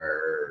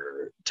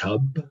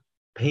tub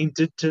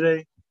painted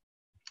today.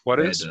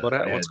 What's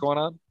going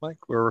on, Mike?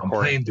 We're I'm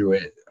recording. playing through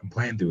it. I'm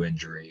playing through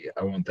injury.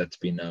 I want that to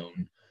be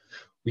known.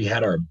 We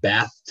had our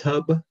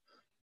bathtub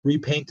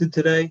repainted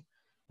today,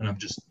 and I'm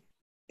just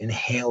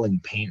inhaling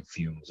paint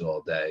fumes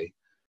all day.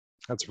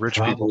 That's rich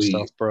people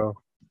stuff, bro.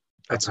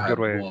 That's a good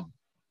way. Well,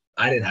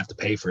 I didn't have to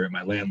pay for it.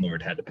 My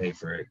landlord had to pay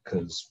for it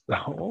because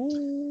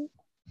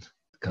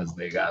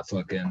they got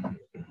they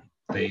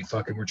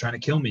were trying to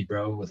kill me,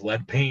 bro, with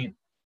lead paint.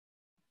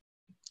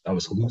 I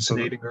was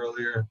hallucinating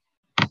earlier.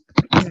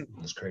 It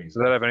was crazy. Does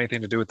that have anything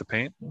to do with the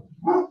paint?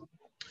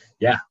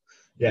 Yeah,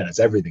 it's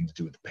everything to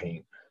do with the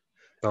paint.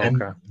 Oh,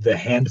 and okay. The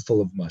handful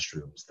of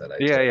mushrooms that I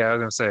took. I was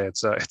gonna say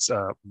it's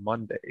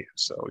Monday,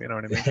 so you know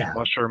what I mean. Yeah.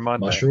 Mushroom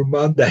Monday. Mushroom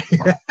Monday.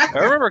 I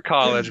remember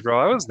college, bro.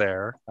 I was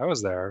there. It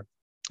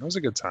was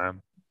a good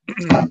time.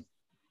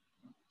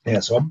 Yeah,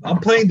 so I'm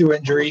playing through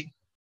injury,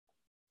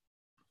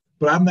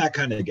 but I'm that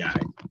kind of guy.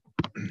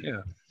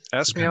 Yeah.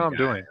 Ask me how I'm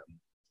doing.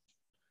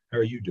 How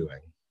are you doing?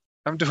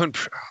 I'm doing.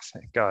 Oh,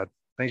 thank God.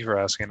 Thank you for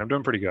asking. I'm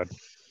doing pretty good.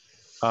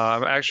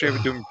 I'm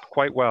actually doing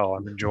quite well.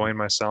 I'm enjoying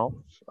myself.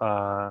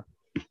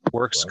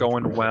 Work's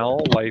going well.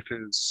 Life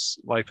is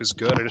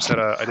good. What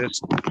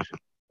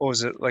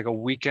was it, like a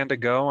weekend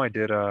ago? I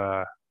did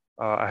I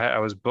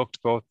was booked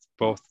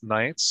both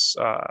nights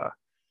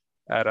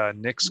at a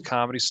Nick's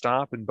Comedy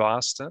Stop in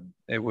Boston.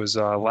 It was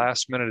a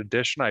last minute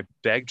addition. I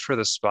begged for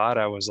the spot.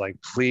 I was like,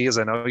 please,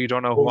 I know you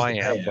don't know who I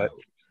am, but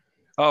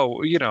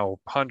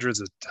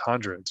hundreds.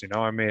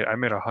 I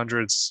made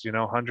hundreds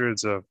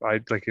of I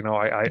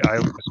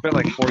spent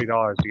like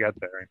 $40 to get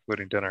there,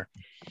 including dinner.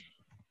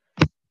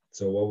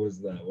 So what was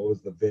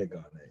the vig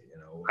on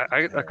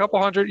it? A couple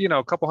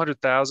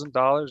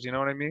 $100,000. You know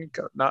what I mean?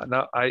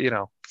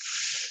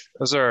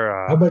 Those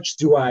are. How much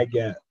do I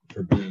get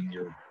for being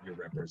your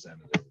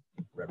representative?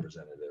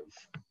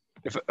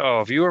 If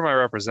you were my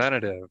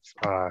representative,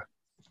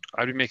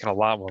 I'd be making a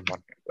lot more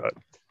money.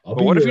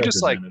 But what if you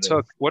just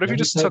took? What if you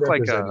just took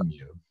like a?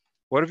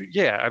 What if?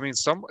 Yeah,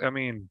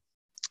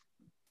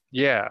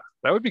 yeah,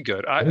 that would be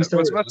good. Let me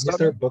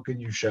start booking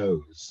you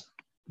shows.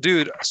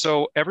 Dude,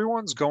 so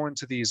everyone's going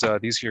to these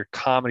here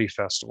comedy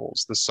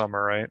festivals this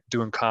summer, right?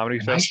 Doing comedy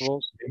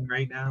festivals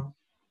right now.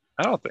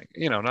 I don't think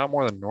not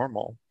more than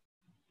normal.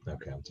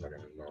 Okay, I'm talking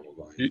a normal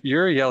volume.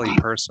 You're a yelly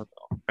person,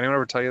 though. Anyone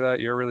ever tell you that?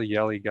 You're a really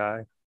yelly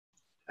guy.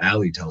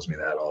 Allie tells me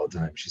that all the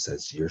time. She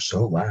says you're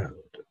so loud.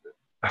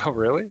 Oh,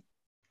 really?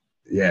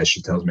 Yeah,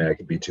 she tells me I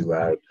can be too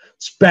loud,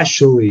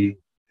 especially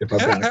if I've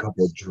got a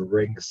couple of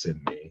drinks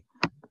in me.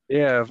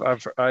 Yeah,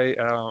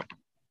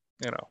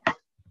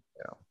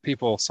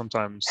 people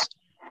sometimes.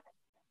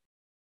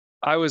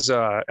 I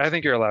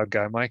think you're a loud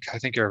guy, Mike. I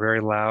think you're a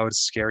very loud,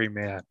 scary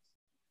man.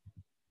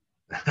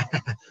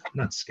 I'm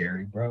not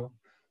scary, bro.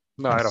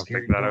 No, I don't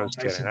think that. I was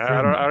kidding.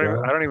 I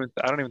don't even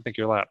think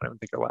you're loud. I don't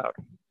think you're loud.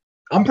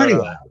 I'm pretty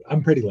loud.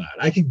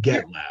 I can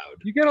get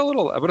loud. You get a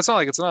little, but it's not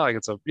like a.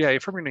 Yeah, you're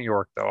from New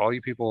York though. All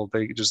you people,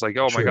 they just like,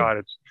 oh my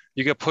God,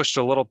 you get pushed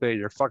a little bit,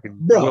 you're fucking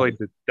willing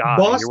to die.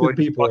 Boston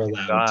people are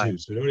loud too,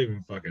 so don't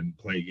even fucking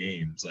play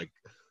games like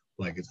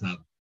it's not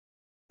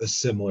a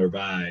similar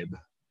vibe.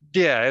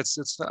 Yeah,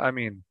 it's. I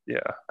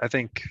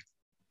think.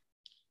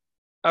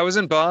 I was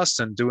in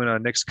Boston doing a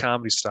Nick's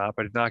Comedy Stop.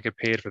 I did not get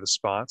paid for the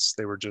spots.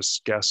 They were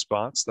just guest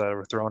spots that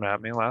were thrown at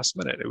me last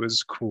minute. It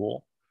was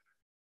cool.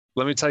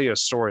 Let me tell you a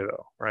story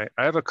though, right?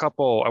 I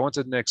went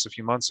to Nick's a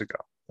few months ago.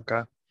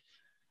 Okay.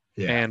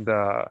 Yeah. And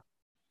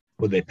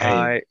would they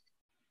pay?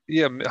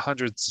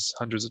 Hundreds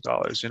of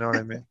dollars. You know what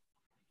I mean?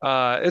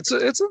 It's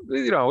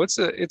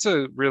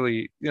a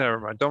really,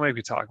 never mind. Don't make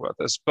me talk about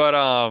this.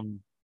 But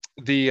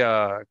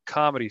the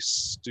comedy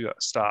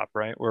stop,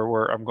 right?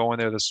 Where I'm going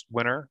there this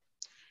winter.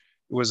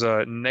 It was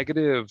a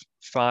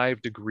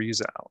 -5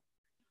 degrees out,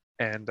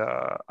 and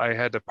I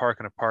had to park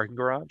in a parking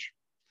garage.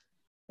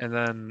 And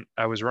then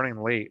I was running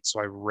late, so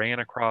I ran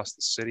across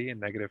the city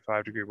in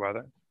 -5 degree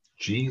weather.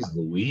 Jeez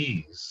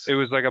Louise! It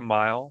was like a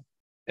mile,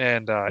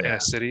 and in a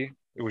city,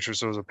 which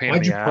was a pain.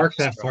 Why'd you park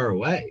that far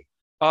away?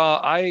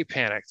 I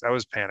panicked. I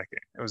was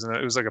panicking. It was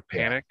like a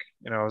panic.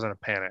 Yeah. I was in a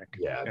panic.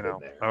 Yeah,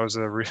 I was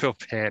in a real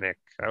panic.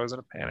 I was in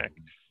a panic,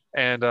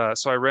 and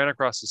so I ran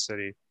across the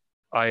city.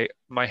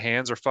 My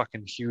hands are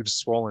fucking huge,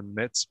 swollen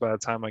mitts by the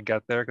time I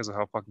get there because of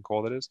how fucking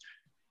cold it is.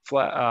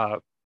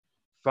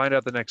 Find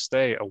out the next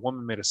day, a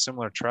woman made a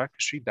similar trek.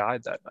 She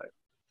died that night.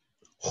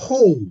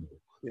 Oh.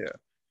 Yeah.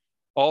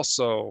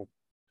 Also,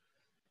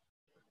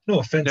 no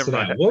offense to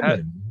that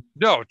woman.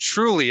 No,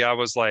 truly, I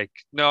was like,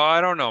 no,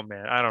 I don't know,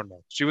 man. I don't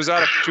know. She was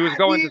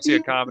going to see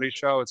a comedy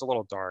show. It's a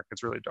little dark.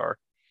 It's really dark.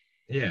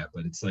 Yeah,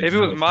 but it's like if it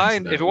was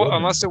mine,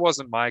 unless it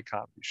wasn't my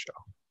comedy show.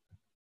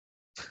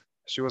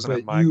 She wasn't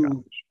at my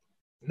comedy show.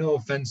 No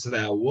offense to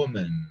that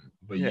woman,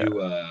 but you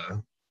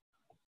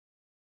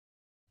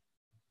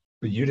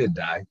did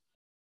die.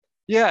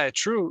 Yeah,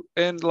 true.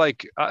 And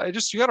like,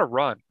 you got to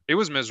run. It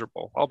was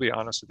miserable. I'll be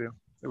honest with you.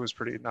 It was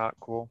pretty not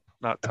cool,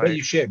 not I bet tight.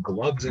 you she had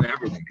gloves and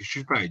everything because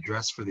she's probably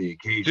dressed for the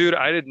occasion. Dude,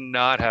 I did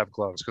not have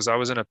gloves because I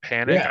was in a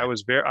panic. Yeah.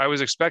 I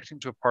was expecting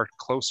to park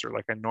closer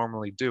like I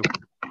normally do.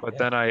 But Yeah.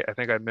 then I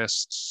think I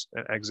missed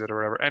an exit or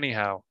whatever.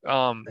 Anyhow,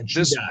 And she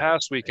this died,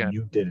 past and weekend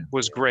you didn't.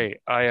 was great.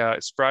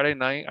 It's Friday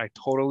night. I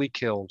totally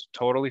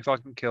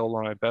fucking killed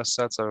one of my best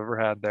sets I've ever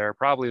had there.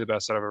 Probably the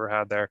best set I've ever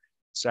had there.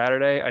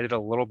 Saturday, I did a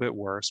little bit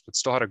worse, but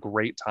still had a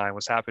great time.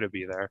 Was happy to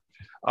be there.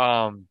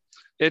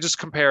 It just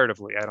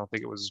comparatively, I don't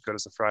think it was as good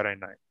as the Friday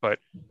night. But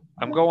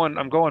I'm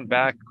going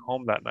back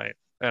home that night,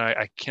 and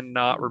I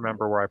cannot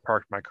remember where I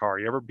parked my car.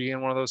 You ever be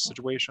in one of those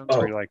situations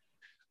where you're like,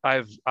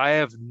 I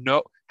have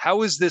no.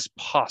 How is this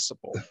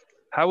possible?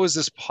 How is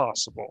this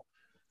possible?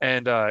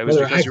 And it was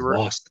because you were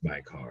lost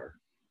my car.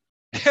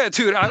 Yeah,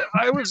 dude.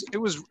 I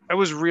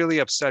was really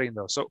upsetting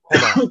though. So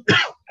hold on.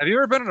 Have you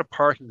ever been in a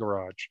parking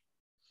garage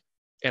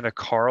and a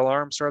car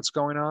alarm starts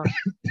going off?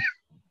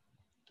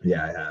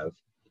 Yeah, I have.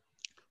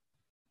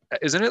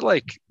 Isn't it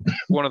like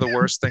one of the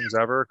worst things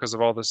ever because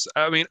of all this?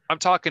 I mean, I'm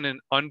talking an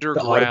The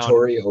underground.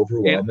 auditory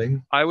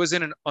overwhelming. I was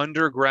in an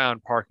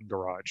underground parking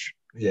garage,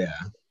 Yeah.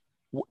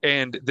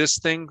 and this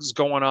thing's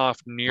going off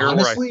near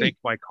Honestly, where I think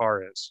my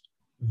car is.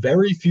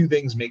 Very few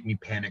things make me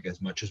panic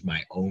as much as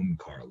my own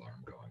car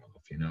alarm going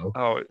off. You know,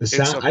 Oh, the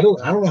sound. I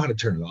don't know how to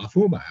turn it off.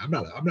 Who am I? I'm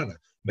not a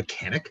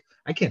mechanic.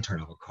 I can't turn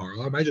off a car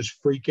alarm. I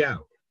just freak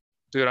out.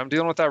 Dude, I'm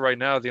dealing with that right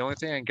now. The only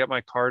thing I can get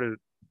my car to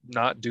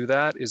not do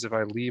that is if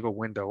I leave a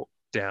window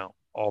down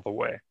all the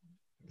way.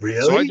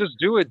 Really? So I just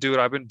do it, dude.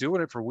 I've been doing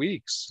it for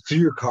weeks. So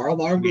your car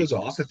alarm goes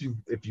off if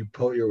you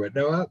pull your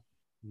window up?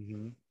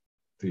 Mm-hmm.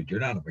 Dude, you're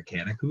not a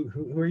mechanic. Who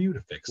are you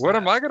to fix What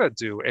that? am I gonna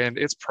do? And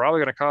it's probably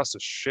gonna cost a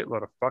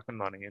shitload of fucking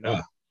money, you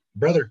know?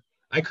 Brother,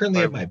 I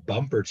currently have my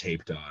bumper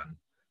taped on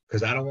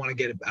because I don't want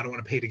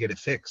to pay to get it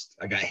fixed.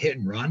 I got hit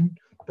and run.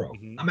 Bro,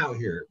 I'm out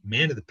here,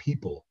 man of the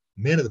people,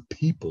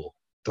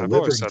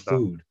 delivering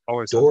food,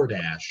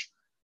 DoorDash,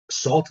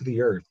 salt of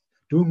the earth,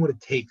 doing what it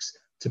takes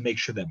to make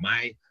sure that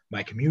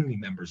my community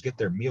members get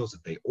their meals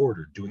that they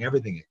ordered, doing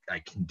everything I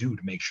can do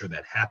to make sure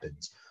that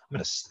happens. I'm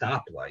at a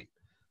stoplight,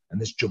 and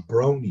this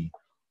jabroni,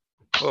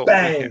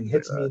 bang,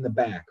 hits me in the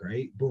back,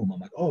 right? Boom. I'm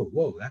like, oh,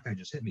 whoa, that guy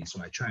just hit me.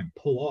 So I try and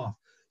pull off.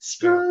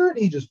 Skirt,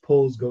 he just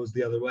goes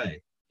the other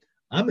way.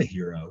 I'm a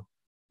hero.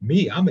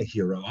 I'm a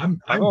hero. I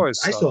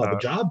still have a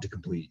job to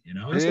complete, you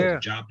know? I still have a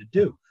job to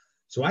do.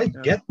 So I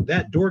get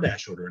that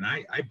DoorDash order, and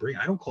I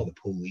don't call the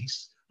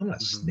police. I'm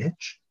not a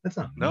snitch. That's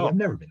not me. I've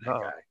never been that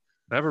guy.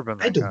 Never been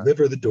that I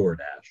deliver the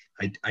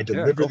DoorDash. I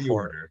deliver the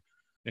order.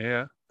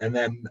 Yeah. And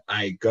then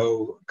I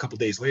go a couple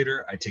days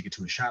later, I take it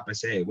to a shop. I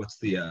say, hey, what's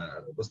the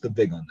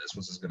vig on this?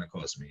 What's this going to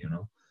cost me, you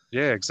know?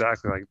 Yeah,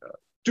 exactly like that.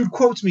 Dude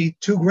quotes me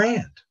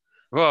 $2,000.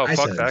 Well,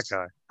 fuck that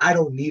guy. I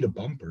don't need a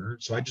bumper,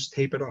 so I just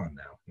tape it on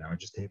now. Now I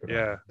just tape it on.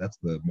 Yeah. That's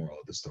the moral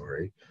of the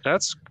story.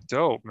 That's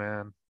dope,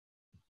 man.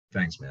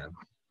 Thanks, man.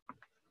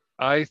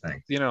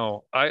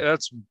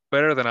 That's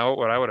better than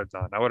what I would have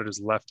done. I would have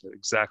just left it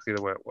exactly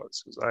the way it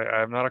was because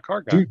I'm not a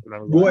car guy. Dude,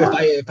 boy,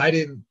 if I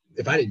didn't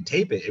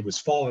tape it, it was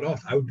falling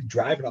off. I would be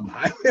driving on the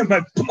highway and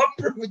my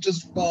bumper would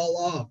just fall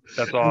off.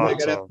 That's awesome.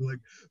 I'd have to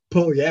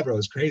pull. Yeah, bro, it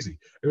was crazy.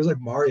 It was like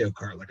Mario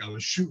Kart. Like I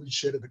was shooting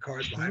shit at the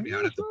cars behind me.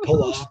 I'd have to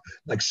pull off,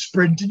 like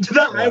sprint into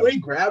the highway,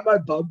 grab my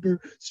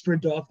bumper,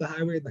 sprint off the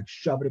highway, and like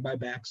shove it in my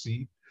back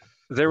seat.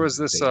 There was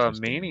this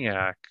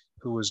maniac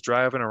who was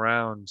driving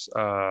around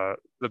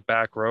the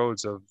back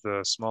roads of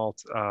the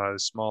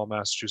small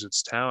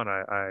Massachusetts town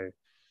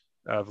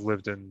I've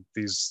lived in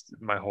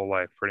my whole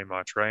life, pretty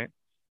much, right?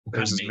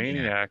 There's this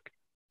maniac.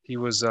 He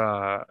was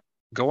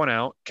going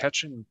out,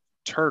 catching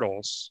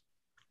turtles,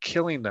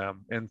 killing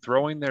them, and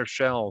throwing their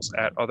shells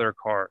at other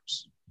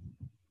cars.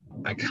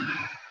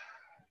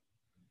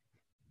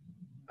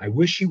 I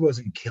wish he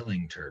wasn't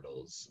killing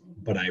turtles,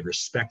 but I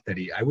respect that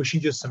I wish he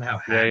just somehow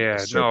had.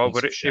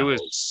 But it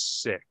was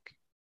sick.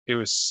 It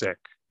was sick,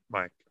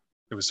 Mike.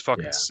 It was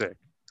fucking sick.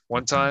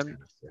 One time,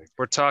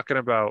 we're talking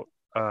about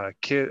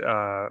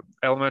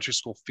elementary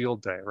school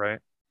field day, right?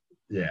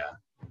 Yeah.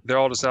 They're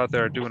all just out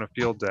there doing a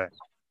field day.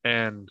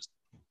 And,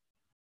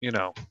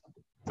 the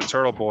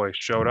Turtle Boy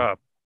showed up.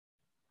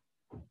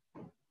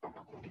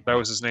 That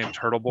was his name,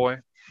 Turtle Boy?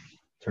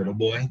 Turtle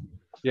Boy?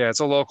 Yeah,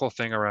 it's a local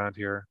thing around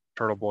here,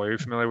 Turtle Boy. Are you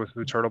familiar with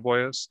who Turtle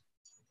Boy is?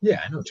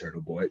 Yeah, I know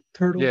Turtle Boy.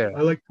 Yeah.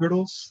 I like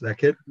turtles. That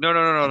kid?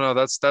 No.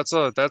 That's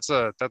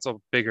a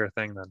bigger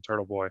thing than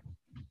Turtle Boy.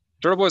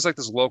 Turtle Boy is like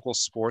this local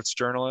sports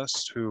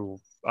journalist who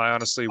I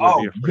honestly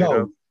would be afraid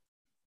of.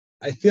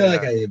 I feel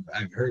like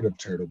I've heard of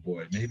Turtle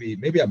Boy. Maybe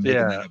I'm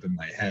making that up in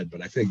my head,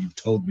 but I think you've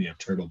told me of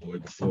Turtle Boy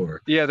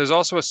before. Yeah, there's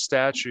also a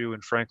statue in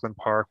Franklin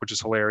Park, which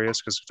is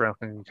hilarious because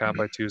Franklin can count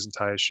by twos and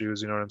tie his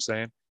shoes. You know what I'm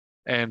saying?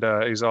 And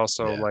he's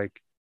also like,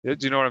 do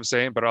you know what I'm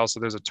saying? But also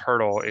there's a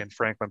turtle in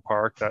Franklin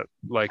Park that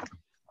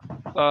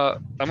I'm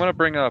gonna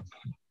bring up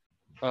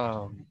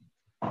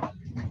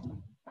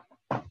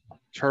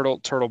Turtle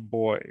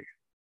Boy.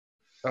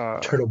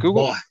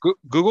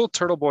 Google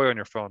Turtle Boy on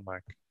your phone,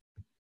 Mike.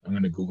 I'm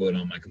going to Google it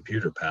on my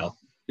computer, pal.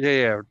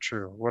 Yeah,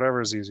 true.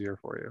 Whatever is easier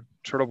for you.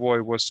 Turtle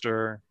Boy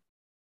Worcester.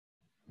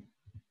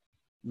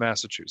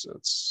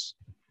 Massachusetts.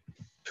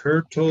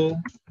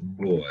 Turtle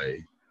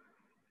Boy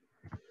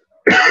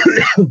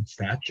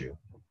statue.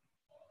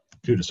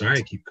 Dude, sorry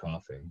I keep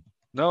coughing.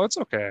 No, it's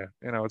okay.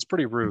 It's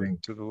pretty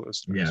rude to the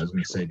listeners. Yeah, I was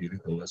gonna say, do you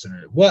think the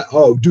listener? What?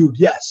 Oh, dude,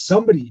 yes.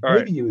 Somebody. All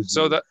maybe right. it was.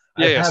 So that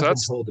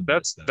so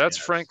that's yes.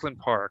 Franklin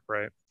Park,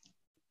 right?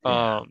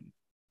 Yeah.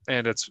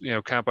 And it's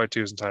count by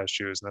twos and ties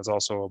shoes, and that's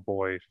also a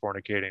boy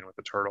fornicating with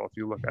a turtle. If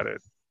you look at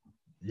it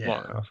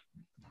long enough.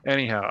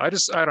 Anyhow, I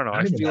don't know.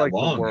 Not I feel like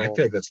long. the world, I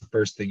feel like that's the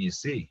first thing you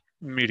see.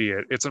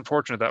 Immediate. It's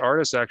unfortunate that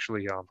artists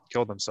actually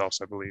killed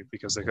themselves, I believe,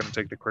 because they couldn't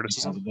take the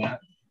criticism.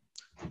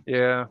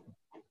 Yeah.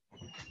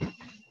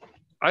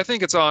 I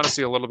think it's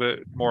honestly a little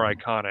bit more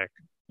iconic,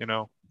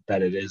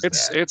 That it is.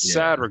 It's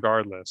sad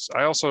regardless.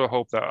 I also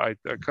hope that I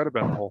could have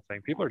been the whole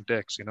thing. People are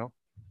dicks,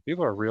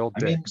 People are real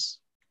dicks.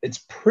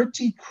 It's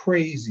pretty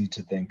crazy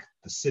to think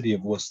the city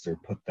of Worcester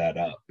put that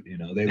up.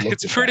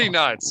 It's pretty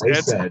nuts. They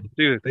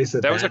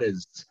said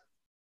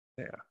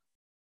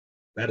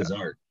that is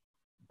art.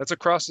 That's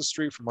across the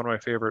street from one of my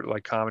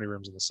favorite comedy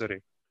rooms in the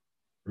city.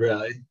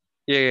 Really?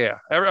 Yeah.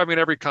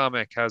 Every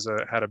comic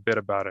had a bit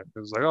about it. It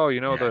was like,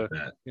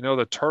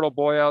 the turtle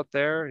boy out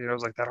there. It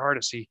was like that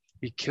artist. He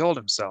killed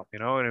himself.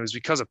 And it was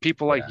because of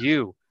people like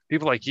you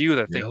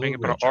that think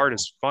making fun of art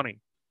is funny.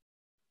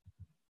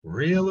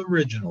 Real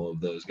original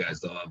of those guys.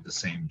 They'll have the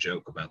same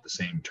joke about the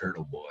same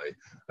turtle boy.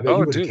 I mean,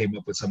 you would have came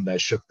up with something that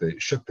shook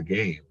the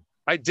game.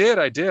 I did.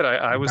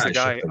 I was the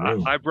guy.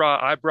 I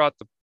brought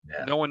the.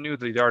 Yeah. No one knew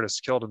the artists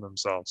killed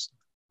themselves,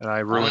 and I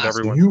ruined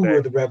everyone's day. You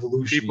were the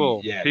revolution.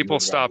 People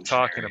stopped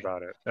talking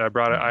about it. And I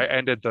brought it. I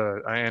ended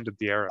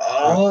the era.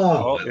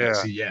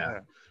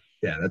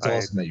 Yeah, that's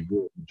awesome that you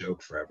ruined the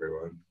joke for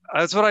everyone.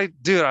 That's what I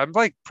do. I'm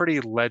like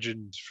pretty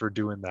legend for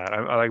doing that.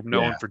 I'm like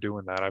known for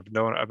doing that. I've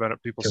been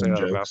people say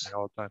that about me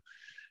all the time.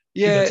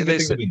 Yeah, that's a good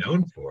thing to be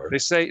known for. They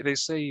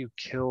say you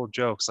kill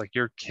jokes. Like,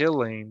 you're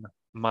killing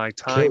my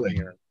time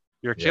here.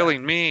 You're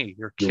killing me.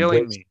 You're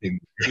killing me.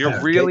 You're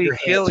really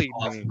killing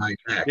me.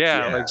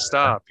 Like,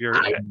 stop.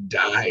 I'm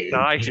dying. Yeah.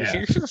 I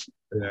get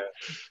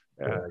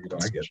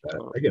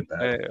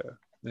that.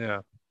 Yeah.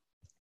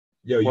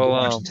 Yo, you been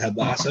watching Ted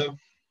Lasso?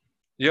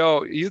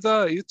 Yo, you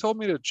told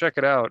me to check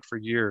it out for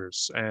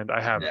years, and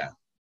I haven't. Yeah.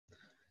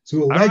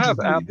 So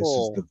allegedly, this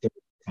is the third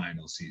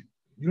final season.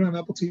 You don't have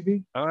Apple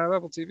TV? I don't have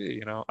Apple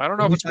TV. I don't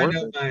know if it's worth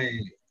it.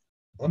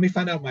 Let me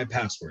find out my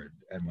password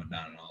and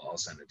whatnot, and I'll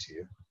send it to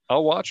you.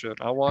 I'll watch it.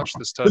 I'll watch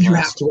this Ted Lasso. You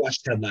have to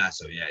watch Ted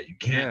Lasso. Yeah, you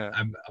can't. Yeah.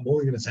 I'm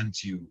only going to send it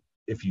to you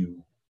if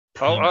you.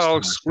 I'll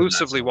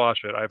exclusively watch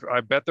it. I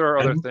bet there are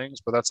other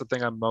things, but that's the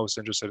thing I'm most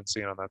interested in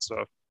seeing on that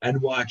stuff.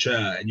 And watch.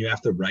 And you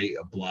have to write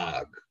a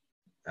blog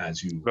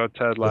as you about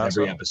Ted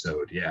Lasso. Every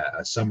episode,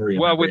 a summary.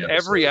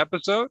 Every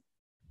episode.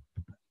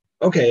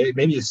 Okay,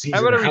 maybe a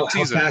season. How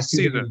fast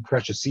do you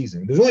crush a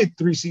season? There's only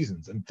 3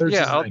 seasons, and third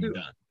season I'll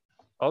done.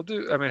 I'll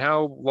do. I mean,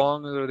 how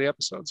long are the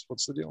episodes?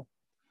 What's the deal?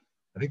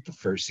 I think the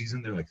first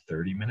season they're like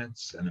 30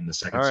 minutes, and then the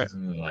second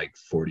season they're like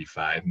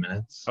 45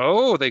 minutes.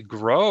 Oh, they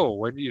grow.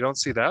 When you don't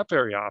see that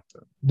very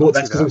often. Well,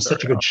 that's because it was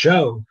such a good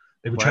show.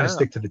 They were trying to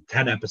stick to the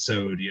 10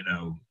 episode,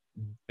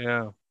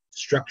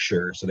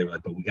 structure. So they were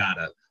like, but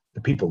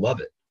the people love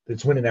it.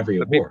 It's winning every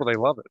award. People, they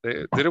love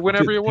it. Did it win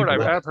every award?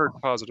 I've heard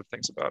positive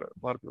things about it.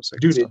 A lot of people say.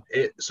 Dude,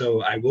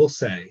 so I will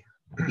say,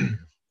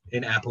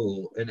 in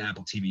Apple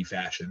TV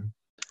fashion,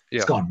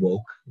 it's gone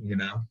woke.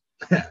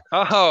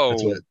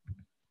 Oh.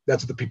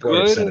 That's what the people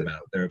are upset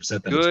about. They're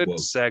upset that it's woke. Good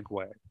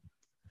segue.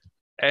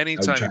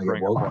 Anytime you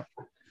bring up.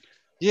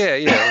 Yeah.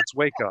 Let's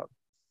wake up.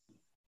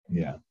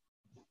 Yeah.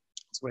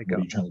 Let's wake up. What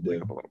are you trying to do?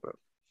 Wake up a little bit.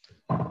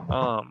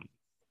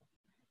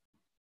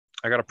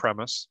 I got a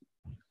premise.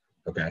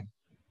 Okay.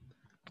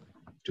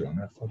 Dude, I'm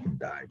gonna fucking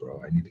die,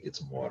 bro. I need to get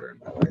some water in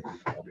my life.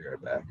 I'll be right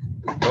back.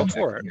 Go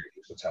for it.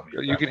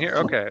 You can hear.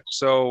 Okay.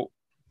 So,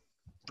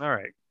 all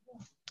right.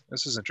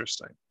 This is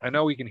interesting. I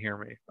know he can hear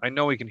me.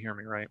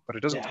 Right? But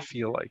it doesn't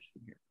feel like he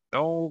can hear me.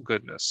 Oh,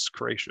 goodness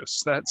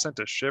gracious. That sent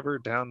a shiver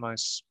down my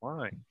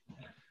spine.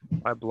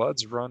 My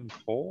bloods run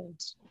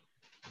cold.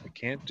 I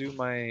can't do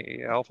my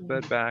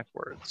alphabet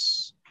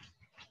backwards.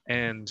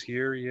 And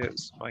here he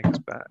is. Mike is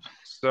back.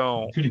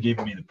 So you could have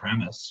given me the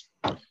premise.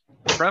 The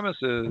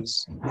premise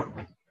is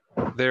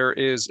there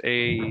is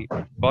a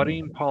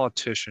budding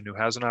politician who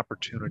has an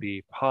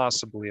opportunity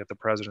possibly at the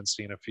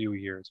presidency in a few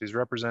years. He's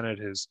represented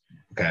his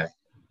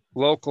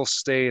local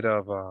state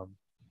of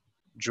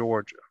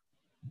Georgia.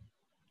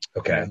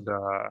 Okay. And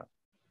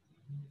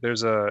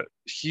there's a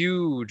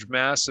huge,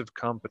 massive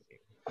company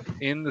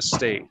in the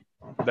state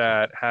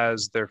that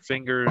has their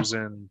fingers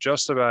in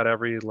just about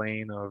every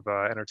lane of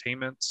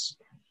entertainments.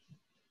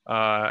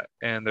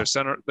 And their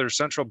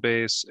central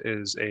base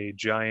is a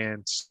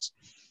giant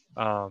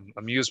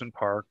amusement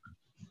park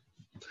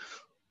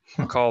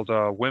called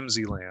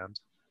Whimsyland.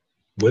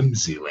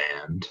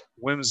 Whimsyland.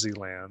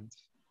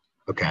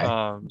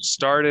 Okay.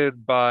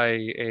 Started by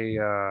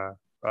a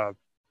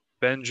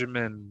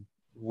Benjamin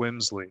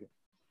Wimsley.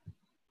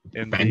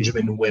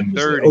 Benjamin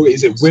Wimsley. Oh,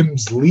 is it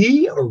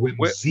Wimsley or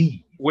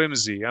Whimsy?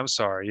 Whimsy. I'm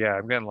sorry. Yeah,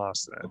 I'm getting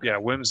lost in it. Okay. Yeah,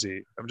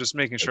 whimsy. I'm just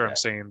making sure I'm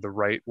saying the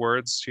right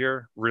words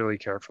here really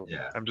carefully.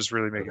 Yeah. I'm just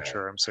really making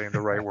sure I'm saying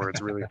the right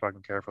words really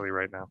fucking carefully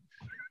right now.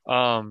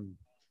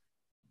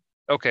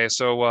 Okay,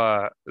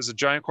 so there's a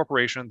giant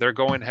corporation. They're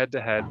going head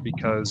to head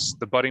because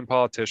the budding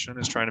politician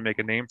is trying to make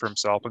a name for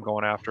himself and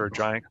going after a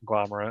giant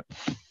conglomerate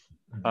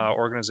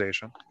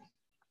organization.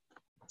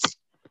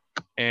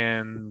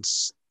 And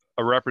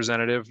a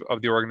representative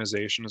of the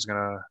organization is going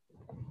to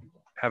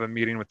have a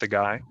meeting with the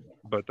guy.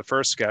 But the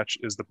first sketch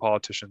is the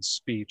politician's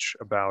speech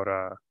about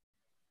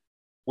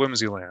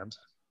Whimsyland.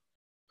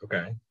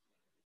 Okay.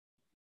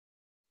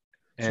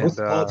 And so what's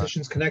the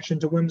politician's connection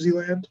to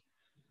Whimsyland?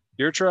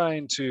 You're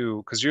trying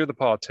to, because you're the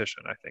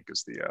politician, I think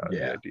is the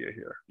idea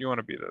here. You want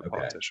to be the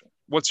politician.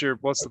 What's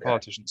the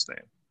politician's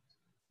name?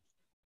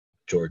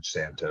 George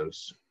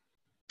Santos.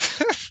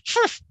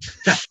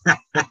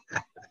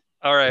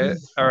 All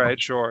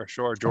right, sure.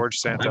 George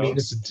Santos. I mean,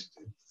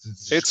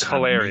 it's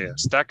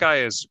hilarious. That guy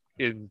is.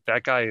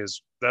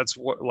 That's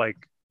what,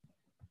 like,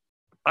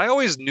 I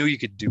always knew you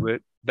could do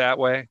it that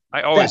way.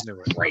 I always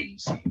knew it.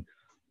 Crazy.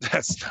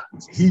 That's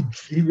nuts. He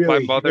really. My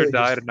mother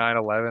died at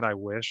 9/11. I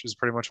wish is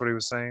pretty much what he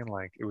was saying.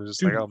 Like, it was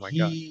just like, oh my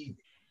god.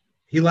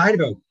 He lied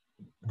about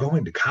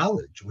going to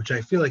college, which I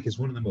feel like is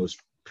one of the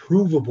most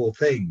provable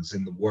things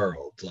in the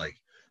world.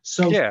 Like,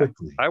 so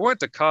quickly. I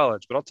went to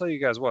college, but I'll tell you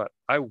guys what.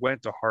 I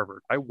went to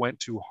Harvard. I went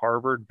to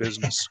Harvard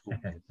Business School.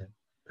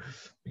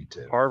 Me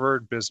too.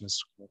 Harvard Business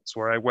School. That's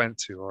where I went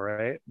to. All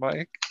right,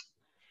 Mike.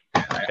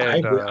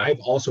 I've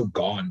also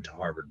gone to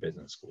Harvard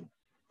Business School.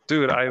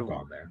 Dude, I've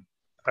gone there.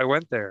 I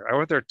went there. I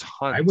went there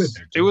tons. I went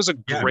there too. It was a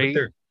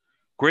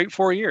great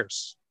 4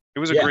 years. It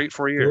was a great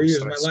 4 years. 4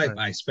 years of my life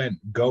I spent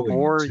going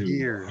 4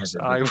 years.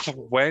 I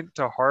went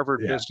to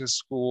Harvard Business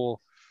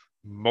School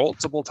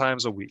multiple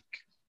times a week.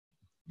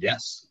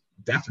 Yes,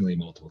 definitely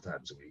multiple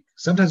times a week.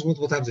 Sometimes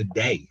multiple times a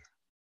day.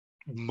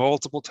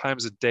 Multiple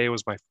times a day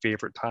was my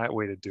favorite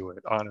way to do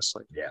it,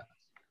 honestly. Yeah,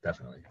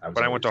 definitely.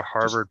 But I went to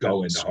Harvard.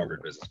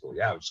 Harvard Business School.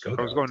 Yeah, I was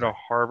going to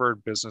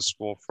Harvard Business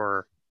School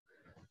for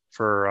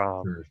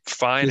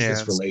finance,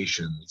 business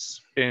relations,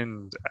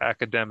 and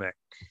academic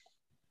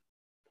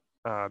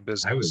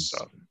business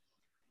stuff.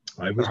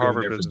 I was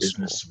Harvard going there for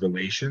business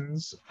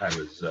relations. I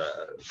was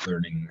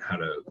learning how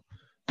to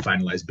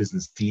finalize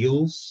business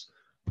deals.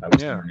 I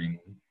was learning,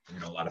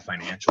 a lot of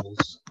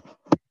financials.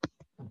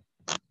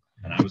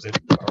 And I was at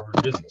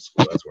Harvard Business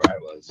School. That's where I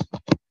was.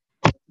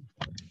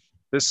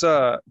 This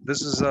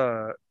is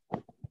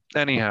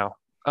anyhow.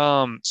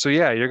 So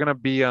yeah, you're gonna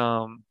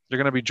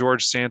be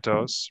George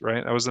Santos,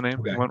 right? That was the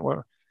name. Okay.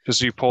 Just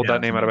so you pulled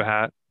that name out of a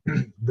hat.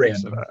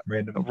 Random.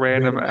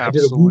 I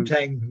did a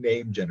Wu-Tang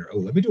name generator. Oh,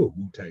 let me do a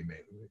Wu-Tang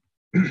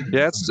name.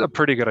 Yeah, it's a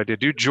pretty good idea.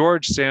 Do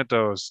George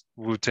Santos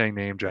Wu-Tang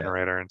name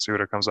generator and see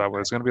what it comes out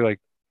with. It's gonna be like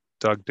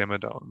Doug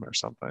Dimmadome or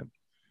something.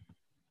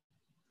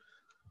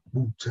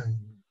 Wu-Tang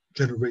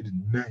generated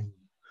name.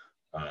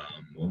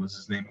 What was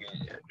his name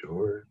again? Yeah,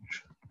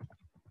 George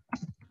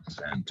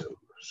Santos.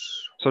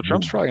 So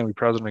Trump's probably gonna be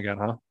president again,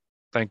 huh?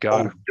 Thank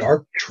God. Oh,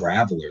 Dark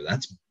Traveler.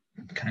 That's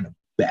kind of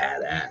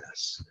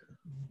badass.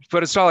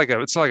 But it's not like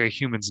a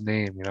human's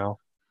name, you know.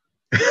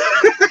 That's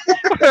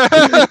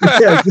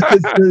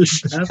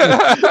not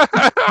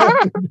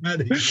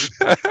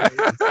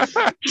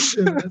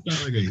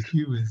like a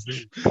human's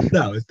name.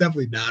 No, it's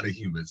definitely not a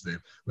human's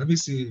name. Let me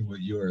see what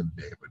your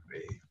name would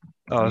be.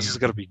 Oh, this is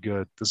gonna be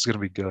good.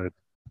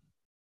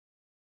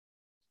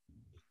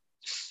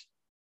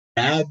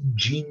 Ad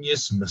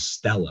Genius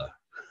Mastella.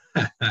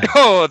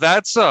 Oh,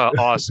 that's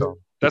awesome.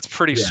 That's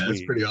pretty sweet.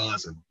 That's pretty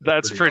awesome.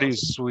 That's pretty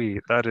awesome.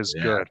 Sweet. That is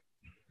good.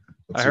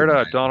 I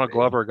heard Donald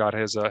Glover got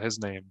his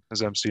name,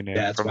 his MC name.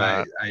 Yeah, that's from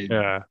why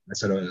that. I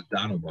said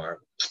Donald Bar.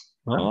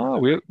 Oh,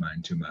 we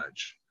mine too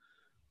much.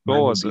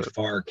 What was it?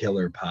 Far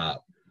Killer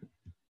Pop.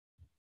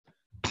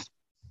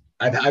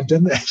 I've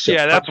done that.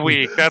 Yeah, that's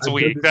weak. That's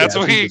weak. That's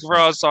weak,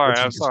 bro.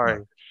 I'm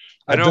sorry.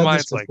 I know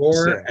mine's like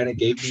before, and it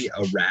gave me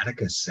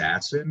Erratic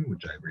Assassin,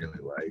 which I really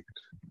liked.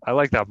 I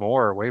like that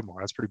way more.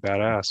 That's pretty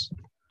badass.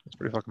 It's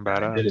pretty fucking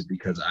badass. I did it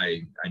because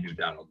I knew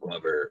Donald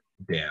Glover.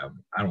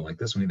 Damn, I don't like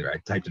this one either. I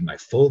typed in my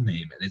full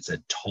name and it's a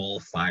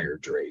Tall Fire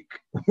Drake.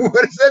 What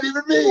does that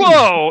even mean?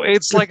 Whoa,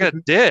 it's like a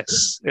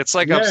diss. It's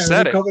like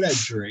upsetting. Coming at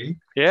Drake.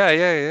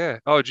 Yeah.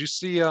 Oh, did you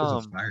see?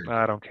 I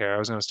don't care. I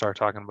was gonna start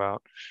talking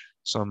about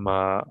some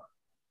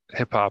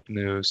hip hop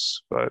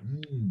news, but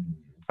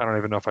I don't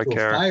even know if I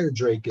care. Fire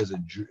Drake is a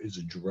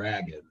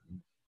dragon.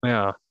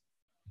 Yeah.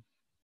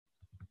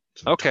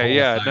 So okay.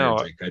 Yeah. No.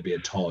 Drake, I'd be a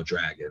tall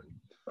dragon.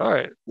 All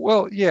right.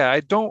 Well, yeah, I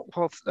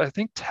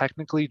think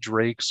technically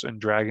drakes and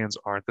dragons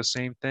aren't the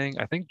same thing.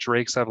 I think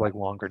drakes have like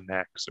longer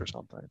necks or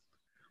something.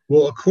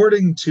 Well,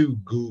 according to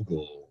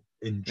Google,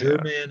 in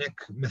Germanic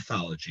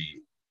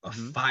mythology, a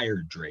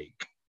fire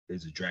drake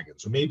is a dragon.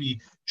 So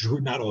maybe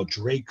not all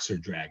drakes are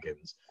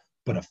dragons,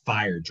 but a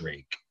fire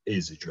drake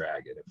is a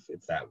dragon.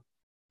 If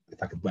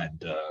I could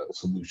lend a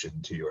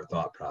solution to your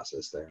thought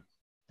process there.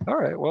 All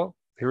right. Well,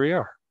 here we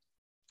are.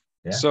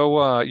 Yeah.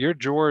 So you're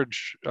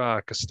George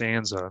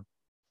Costanza.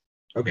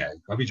 Okay,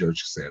 I'll be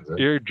George Costanza.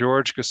 You're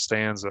George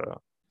Costanza,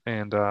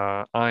 and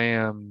I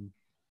am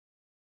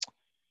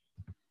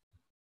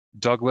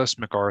Douglas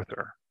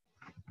MacArthur.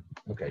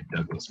 Okay,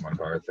 Douglas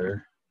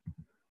MacArthur.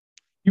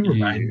 You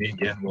remind me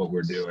again what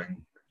we're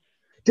doing.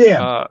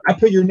 Damn, I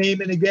put your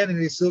name in again,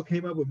 and they still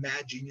came up with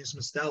Mad Genius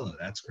Mostella.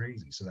 That's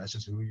crazy. So that's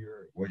just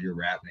what your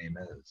rap name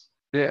is.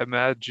 Yeah,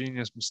 Mad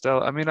Genius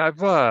Mostella. I mean, I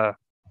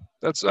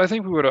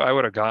think I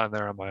would have gotten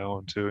there on my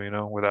own too,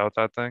 without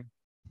that thing.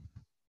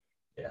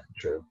 Yeah,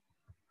 true.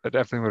 I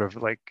definitely would have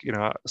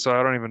so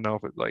I don't even know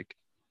if it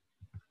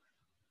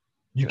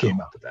you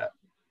came up with that.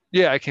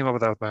 Yeah, I came up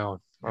with that with my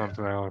own.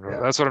 Yeah.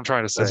 That's what I'm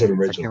trying to say. That's an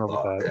original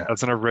thought. Yeah.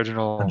 That's an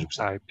original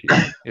 100%. IP.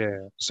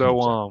 Yeah.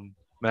 So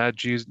Mad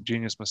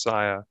Genius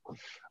Messiah.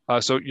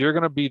 So you're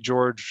gonna be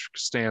George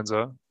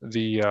Costanza,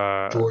 the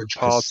George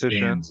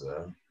politician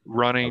Costanza.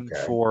 running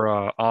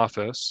for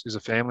office. He's a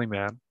family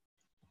man.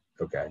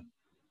 Okay.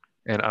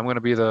 And I'm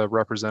gonna be the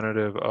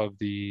representative of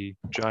the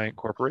giant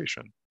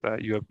corporation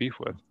that you have beef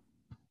with.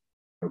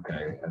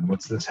 Okay. And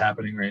what's this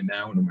happening right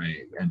now? What am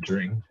I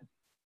entering?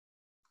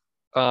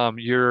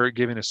 You're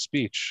giving a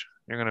speech.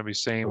 You're going to be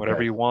saying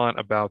whatever you want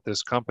about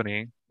this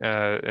company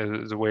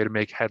as a way to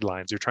make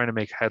headlines. You're trying to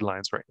make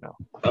headlines right now.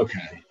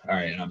 Okay. All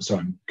right.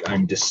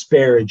 I'm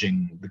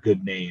disparaging the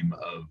good name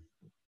of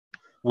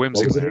Whimsyland.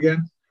 What was it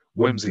again?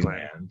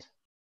 Whimsyland.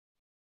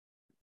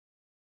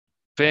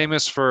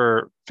 Famous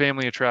for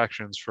family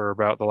attractions for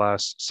about the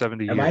last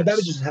 70 years. Am I about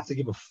to just have to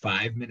give a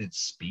 5-minute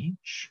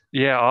speech?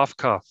 Yeah, off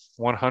cuff,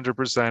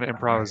 100%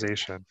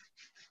 improvisation.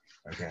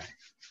 Okay.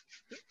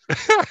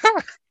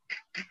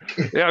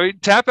 Yeah, I mean,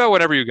 tap out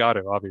whenever you got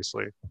to,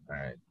 obviously. All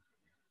right.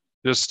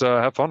 Just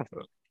have fun with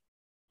it.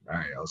 All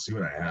right, I'll see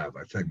what I have.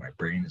 I feel like my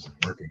brain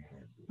isn't working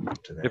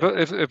today.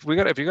 If you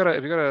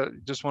gotta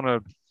just want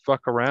to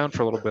fuck around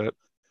for a little bit,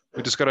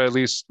 we gotta at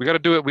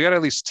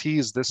least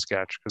tease this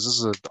sketch because this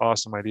is an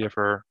awesome idea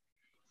for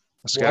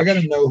a sketch. Well, I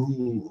gotta know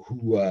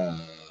who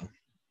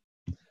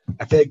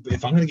I think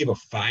if I'm gonna give a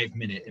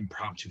 5-minute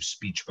impromptu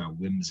speech about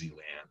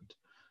Whimsyland,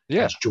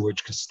 that's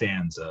George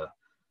Costanza.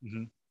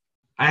 Mm-hmm.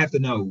 I have to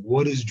know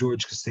what is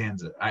George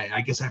Costanza.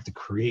 I guess I have to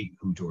create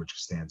who George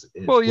Costanza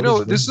is. Well,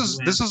 this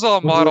is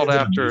all modeled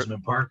after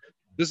amusement park.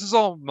 This is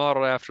all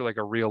modeled after like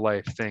a real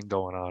life thing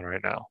going on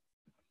right now.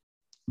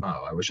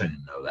 Oh, I wish I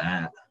didn't know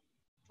that.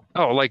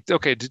 Oh,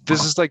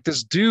 this is like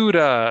this dude.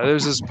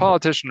 There's this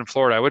politician in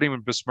Florida. I wouldn't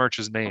even besmirch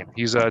his name.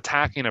 He's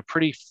attacking a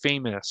pretty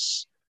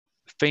famous.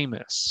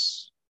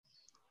 Whimsyland.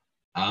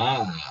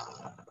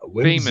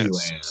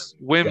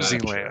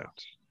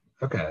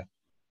 Okay.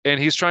 And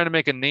he's trying to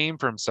make a name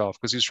for himself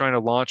because he's trying to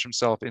launch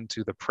himself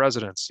into the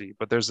presidency.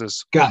 But there's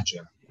this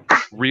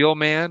real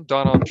man,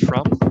 Donald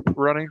Trump,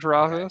 running for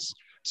office.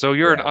 So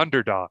you're an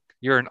underdog.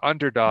 You're an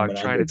underdog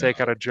trying to take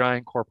out a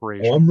giant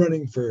corporation. Oh, I'm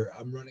running for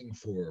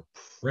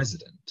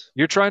president.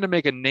 You're trying to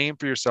make a name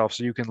for yourself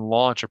so you can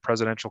launch a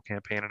presidential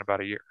campaign in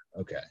about a year.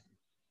 Okay.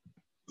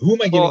 Who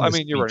am I giving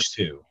this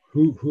speech to?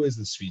 Who is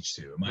the speech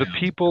to? The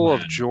people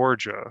of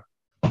Georgia.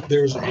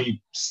 There's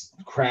a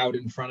crowd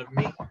in front of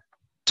me.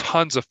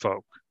 Tons of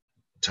folks.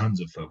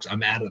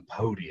 I'm at a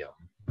podium.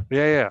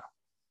 Yeah.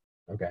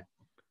 Okay.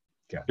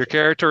 Gotcha. Your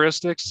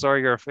characteristics are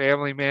you're a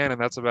family man,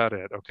 and that's about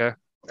it. Okay.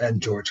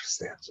 And George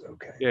Costanza.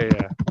 Okay. Yeah.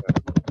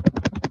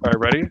 All right,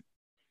 ready?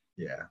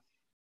 Yeah.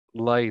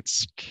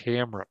 Lights,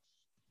 camera,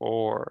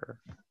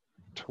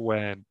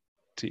 4:20,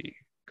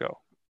 go.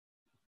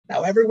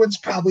 Now everyone's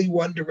probably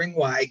wondering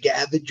why I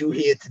gathered you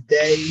here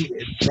today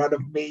in front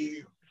of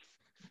me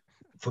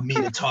for me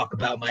to talk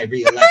about my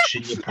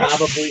re-election. You're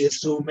probably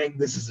assuming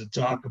this is a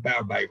talk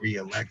about my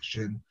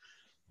re-election.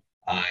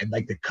 I'd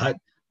like to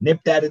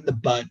nip that in the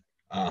butt.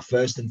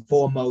 First and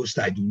foremost,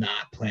 I do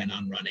not plan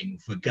on running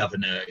for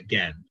governor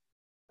again.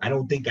 I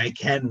don't think I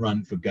can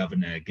run for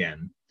governor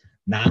again,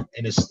 not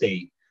in a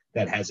state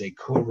that has a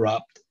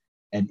corrupt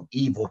and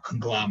evil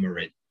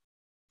conglomerate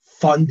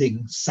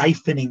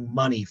siphoning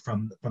money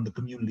from the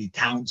community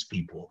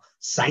townspeople,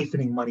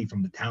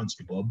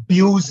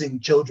 abusing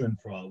children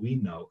for all we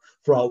know.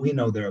 For all we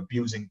know, they're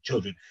abusing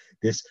children.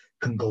 This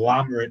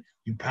conglomerate,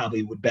 you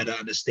probably would better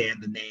understand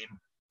the name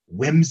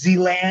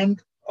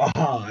Whimsyland.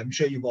 Oh, I'm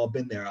sure you've all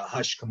been there. A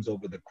hush comes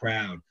over the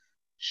crowd.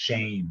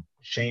 Shame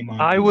on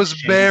you. I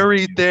was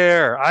married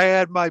there. I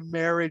had my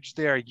marriage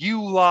there.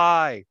 You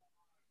lie.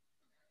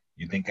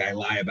 You think I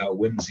lie about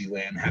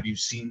Whimsyland? Have you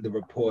seen the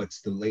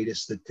reports? The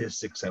latest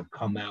statistics have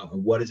come out.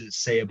 And what does it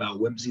say about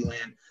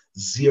Whimsyland?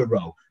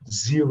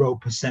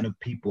 0% of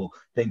people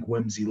think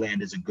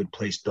Whimsyland is a good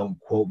place. Don't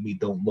quote me.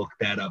 Don't look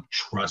that up.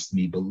 Trust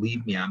me.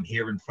 Believe me. I'm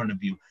here in front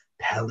of you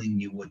telling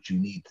you what you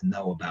need to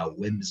know about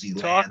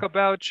Whimsyland. Talk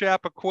about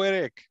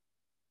Chappaquiddick.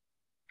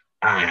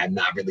 I'm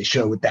not really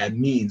sure what that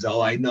means. The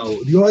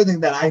only thing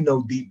that I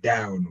know deep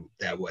down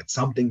that what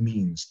something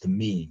means to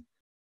me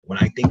when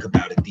I think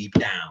about it deep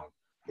down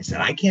is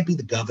that I can't be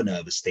the governor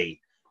of a state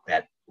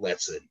that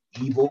lets an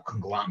evil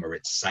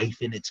conglomerate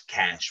siphon its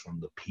cash from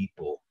the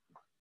people.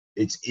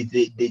 They're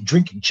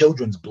drinking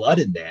children's blood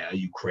in there. Are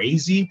you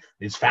crazy?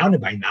 It's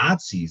founded by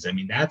Nazis. I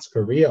mean, that's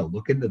for real.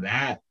 Look into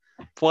that.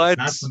 What? It's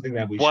not something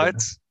that we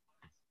what? should.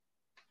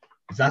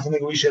 It's not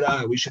something we should.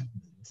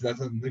 It's not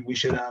something we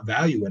should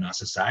value in our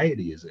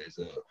society. Is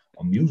a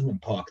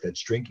amusement park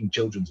that's drinking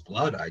children's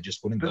blood. I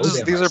just wouldn't go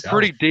there. These myself. are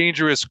pretty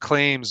dangerous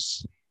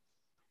claims.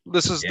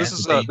 This is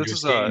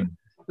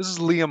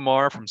Liam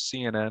Maher from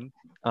CNN.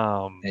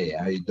 Hey,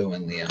 how you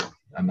doing, Liam?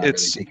 I'm not really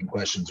taking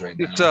questions right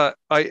now.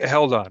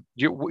 Hold on.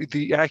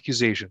 The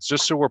accusations,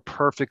 just so we're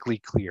perfectly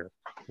clear.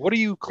 What are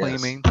you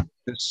claiming?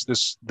 Yes.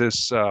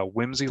 This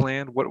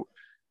Whimsyland? What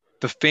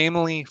the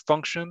family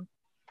function?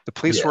 The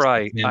place where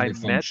I met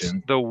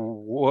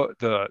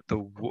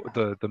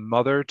the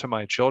mother to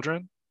my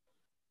children?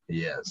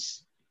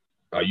 Yes.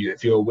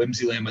 If you're a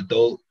Whimsyland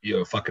adult,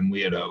 you're a fucking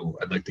weirdo.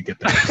 I'd like to get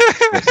that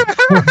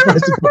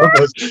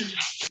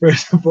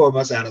first and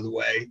foremost out of the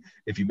way.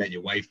 If you met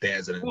your wife there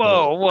as an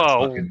adult, that's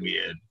fucking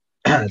weird.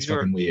 That's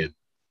fucking weird.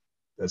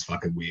 That's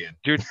fucking weird.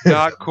 You're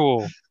not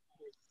cool.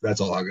 That's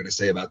all I'm gonna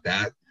say about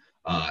that.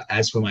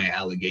 As for my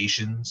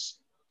allegations,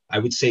 I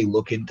would say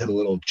look into the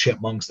little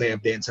chipmunks they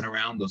have dancing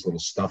around, those little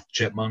stuffed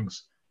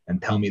chipmunks,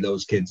 and tell me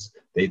those kids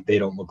they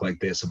don't look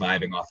like they're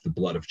surviving off the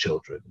blood of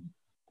children.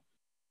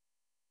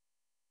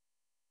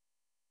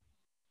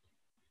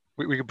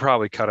 We could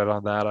probably cut it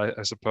on that,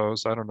 I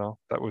suppose. I don't know.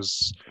 That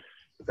was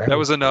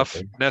enough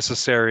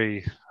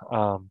necessary,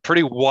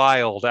 pretty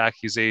wild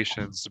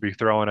accusations to be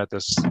thrown at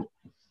this.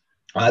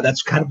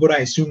 That's kind of what I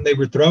assumed they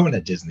were throwing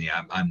at Disney.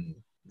 I'm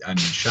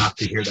shocked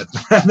to hear that's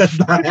not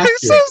accurate.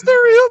 He says the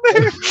real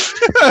name.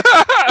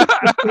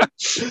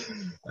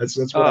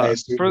 that's what I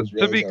assumed.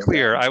 To be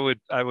clear, I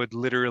would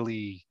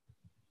literally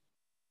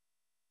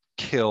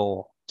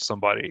kill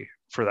somebody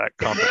for that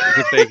company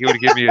if they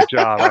would give me a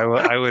job.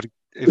 I would.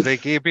 If they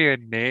gave me a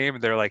name,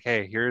 they're like,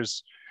 "Hey,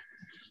 here's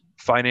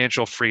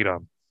financial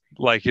freedom."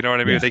 Like, you know what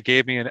I mean? Yeah. If they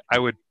gave me I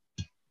would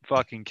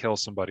fucking kill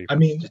somebody. I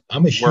mean,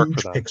 I'm a huge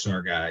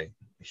Pixar guy.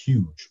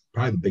 Huge,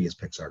 probably the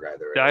biggest Pixar guy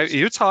there is.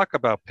 You talk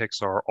about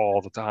Pixar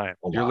all the time.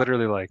 You're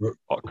literally like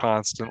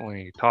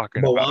constantly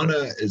talking. Moana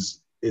about it.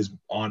 is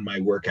on my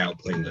workout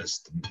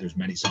playlist. There's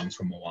many songs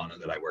from Moana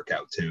that I work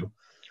out to.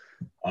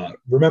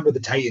 Remember the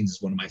Titans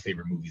is one of my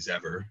favorite movies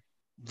ever.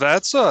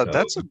 That's a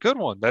good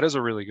one. That is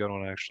a really good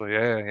one, actually.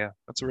 Yeah.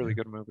 That's a really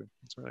good movie.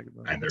 That's a really good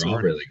movie. And they're all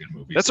really good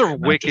movies. That's a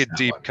wicked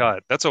deep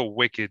cut. That's a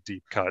wicked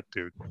deep cut,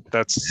 dude.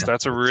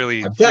 That's a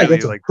really,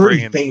 that's a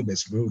pretty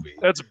famous movie.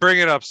 That's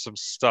bringing up some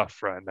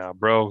stuff right now,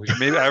 bro.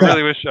 Maybe I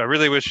really wish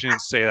you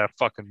didn't say that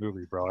fucking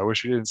movie, bro. I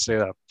wish you didn't say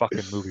that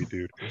fucking movie,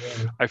 dude.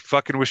 I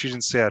fucking wish you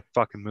didn't say that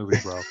fucking movie,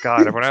 bro.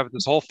 God, I'm gonna have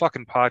this whole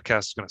fucking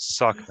podcast is gonna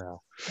suck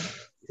now.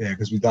 Yeah,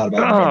 because we thought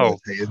about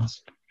it. You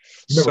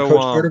remember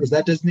Coach Carter? Was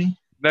that Disney?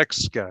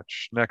 Next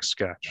sketch. All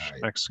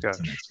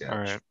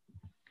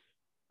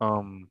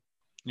right.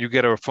 You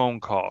get a phone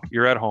call.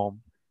 You're at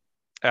home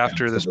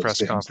after this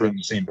press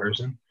conference. Same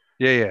person?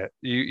 Yeah.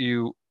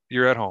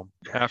 You're at home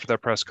after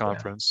that press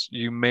conference.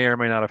 Yeah. You may or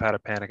may not have had a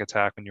panic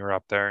attack when you were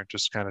up there,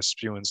 just kind of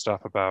spewing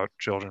stuff about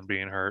children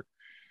being hurt.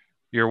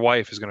 Your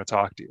wife is going to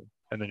talk to you,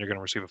 and then you're going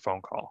to receive a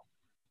phone call.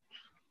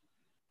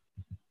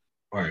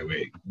 All right,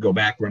 wait. Go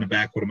back, run it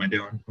back. What am I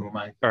doing? Who am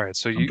I? All right,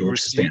 so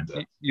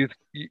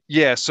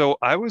so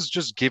I was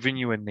just giving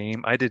you a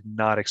name. I did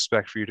not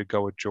expect for you to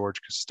go with George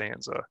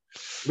Costanza.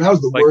 That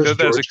was the worst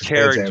George Costanza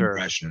character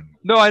impression.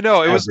 No, I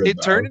know.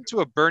 It turned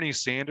into a Bernie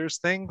Sanders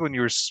thing when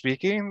you were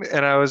speaking,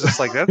 and I was just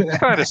like, that's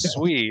kind of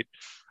sweet.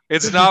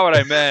 It's not what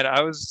I meant.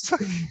 I was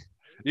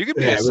you could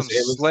be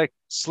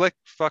slick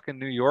fucking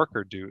New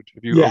Yorker dude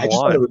if you I just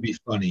thought it would be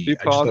funny.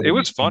 It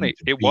was funny.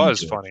 It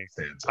was funny.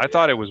 I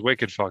thought it was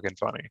wicked fucking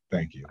funny.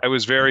 Thank you. I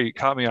was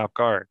caught me off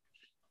guard.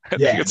 I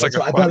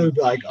thought it would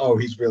be like, oh,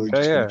 he's really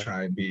just gonna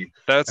try and be.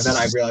 And then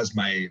I realized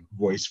my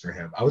voice for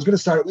him. I was gonna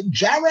start it with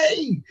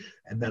Jerry,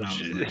 and then I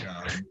was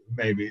like,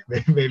 maybe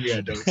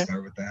I don't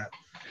start with that.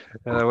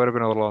 Yeah, that would have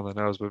been a little on the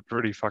nose, but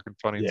pretty fucking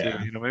funny too.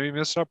 You know, maybe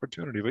missed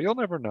opportunity, but you'll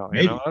never know.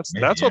 Maybe,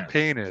 that's what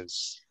pain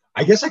is.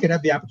 I guess I could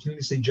have the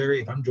opportunity to say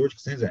Jerry if I'm George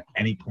Costanza at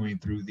any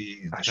point through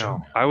the show.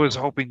 Now. I was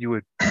hoping you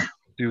would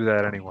do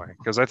that anyway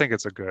because I think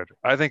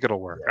I think it'll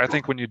work. I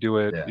think when you do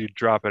it, you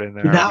drop it in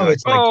there. Now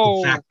it's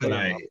the fact that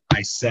I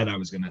said I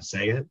was going to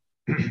say it.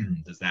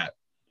 Does that?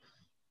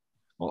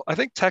 Well, I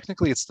think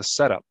technically it's the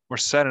setup. We're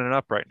setting it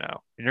up right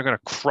now, and you're going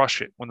to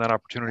crush it when that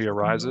opportunity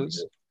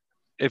arises.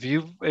 If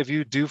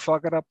you do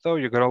fuck it up though,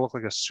 you're going to look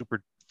like a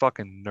super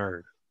fucking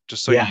nerd.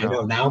 Just so you know. I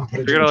know. Now I'm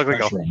putting you're gonna look like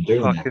a fucking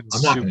I'm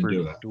not gonna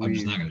do it. I'm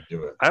just not gonna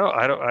do it.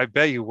 I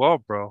bet you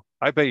won't, bro.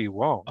 I bet you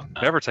won't.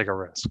 Never take a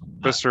risk,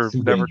 Mister.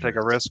 Never take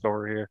a risk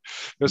over here,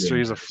 Mister.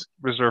 He's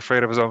Mister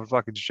afraid of his own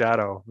fucking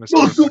shadow. Mister.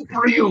 No soup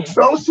for you.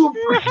 No soup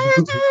for you.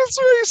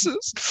 It's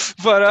racist,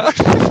 but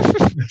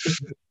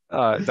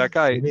that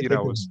guy,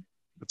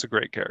 it's a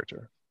great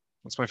character.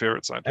 That's my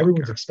favorite side.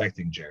 Everyone's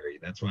expecting Jerry.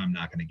 That's why I'm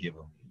not gonna give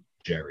him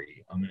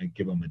Jerry. I'm gonna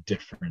give him a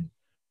different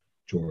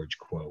George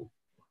quote.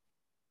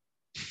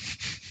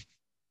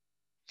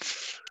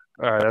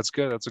 All right, that's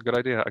good. That's a good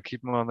idea. I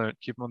keep them on their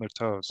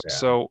toes. Yeah.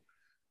 So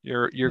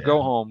you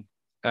go home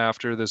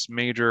after this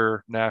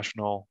major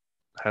national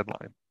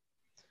headline.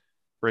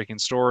 breaking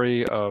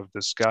story of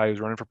this guy who's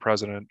running for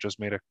president just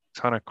made a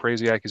ton of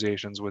crazy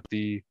accusations with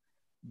the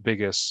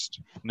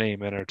biggest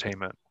name in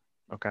entertainment.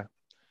 Okay.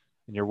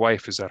 And your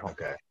wife is at home.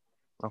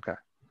 Okay.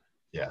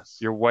 Yes.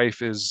 Your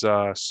wife is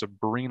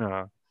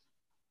Sabrina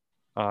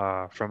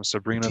from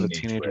Sabrina the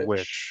Teenage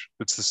Witch.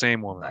 It's the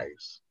same woman.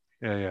 Nice.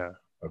 Yeah.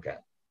 Okay.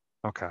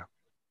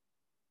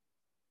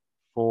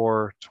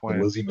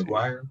 420. Lizzie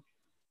McGuire.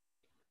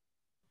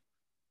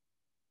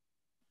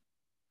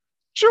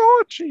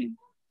 Georgie.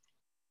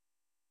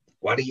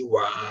 What do you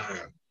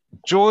want?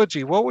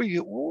 Georgie, what were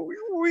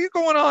you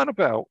going on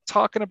about?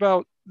 Talking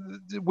about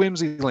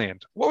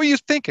Whimsyland. What were you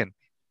thinking?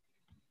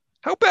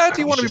 How bad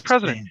do you want to be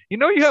president? Saying. You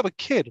know you have a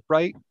kid,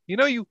 right? You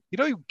know you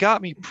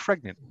got me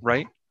pregnant,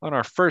 right? On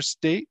our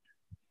first date.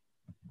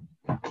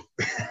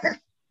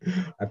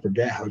 I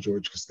forget how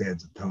George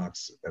Costanza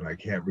talks, and I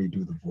can't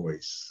redo the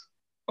voice.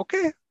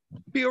 Okay.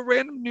 Be a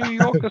random New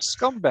Yorker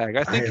scumbag.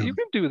 I think you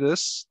can do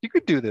this. You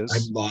could do this.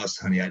 I'm lost,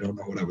 honey. I don't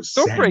know what I was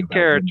saying. Don't break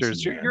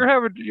characters.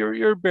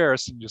 You're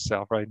embarrassing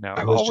yourself right now.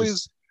 I'm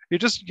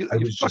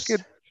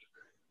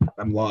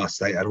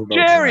lost. I don't know.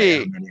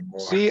 Jerry.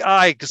 See,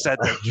 I said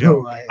the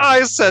joke.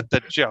 I said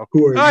the joke.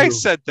 Who are you? I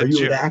said the joke. Are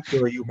you an actor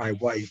or are you my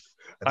wife?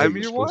 I'm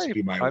your wife.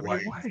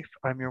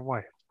 I'm your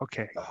wife.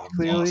 Okay.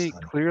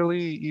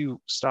 Clearly you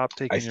stopped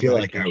taking your medication. I feel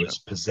like I was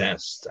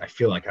possessed. I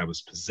feel like I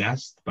was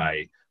possessed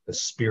by the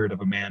spirit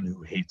of a man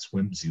who hates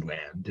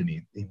Whimsyland, and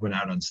he went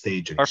out on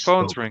stage and our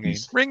phone's ringing.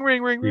 Ring.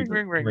 Let me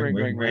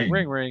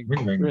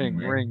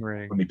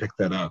pick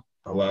that up.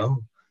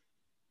 Hello?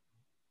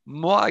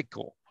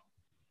 Michael.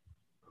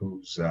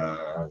 Who's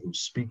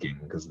speaking?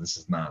 Because this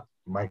is not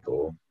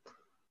Michael.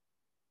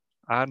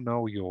 I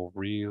know your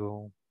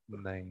real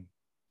name.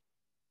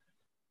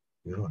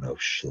 You don't know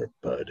shit,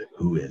 bud.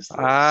 Who is this?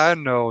 I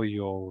know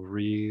your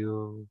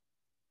real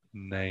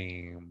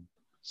name,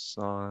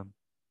 son.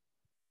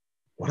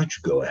 Why don't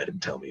you go ahead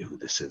and tell me who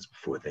this is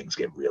before things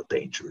get real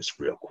dangerous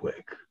real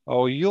quick?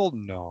 Oh, you'll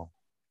know.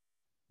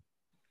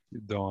 You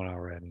don't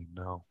already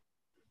know.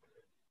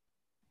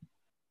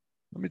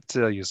 Let me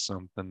tell you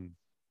something.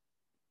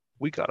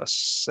 We got a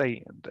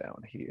saying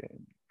down here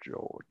in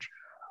Georgia.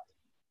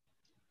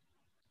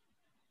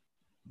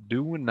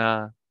 Do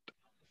not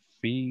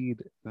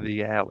feed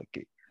the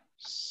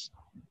alligators.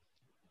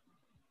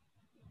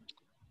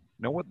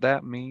 Know what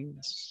that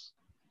means?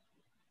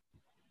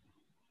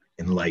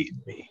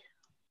 Enlighten me.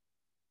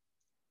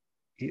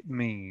 It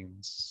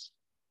means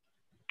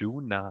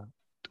do not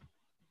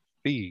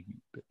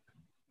feed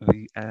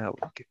the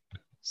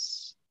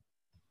alligators.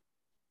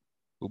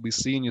 We'll be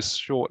seeing you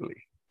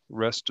shortly.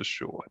 Rest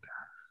assured.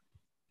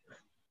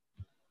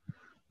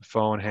 The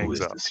phone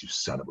hangs up. Who is this, you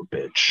son of a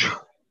bitch?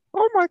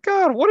 Oh my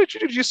God, what did you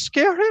do? Did you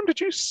scare him?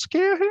 Did you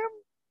scare him?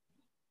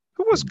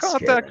 Who was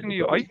contacting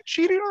you? Are you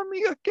cheating on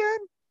me again?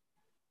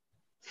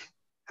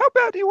 How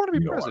bad do you want to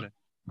be president?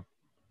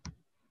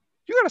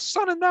 You got a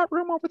son in that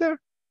room over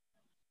there?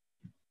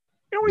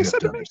 You know what he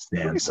said to me?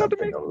 What he said to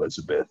me?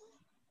 Elizabeth.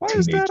 Why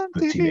is that on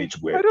TV?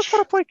 I just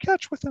want to play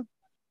catch with him.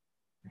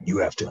 You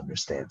have to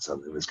understand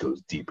something. This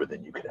goes deeper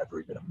than you could ever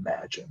even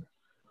imagine.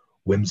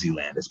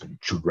 Whimsyland has been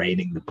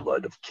draining the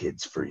blood of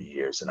kids for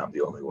years, and I'm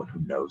the only one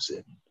who knows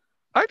it.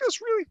 I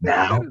just really think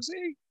that is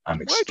I'm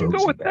why'd you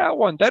go with that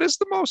one? That is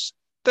one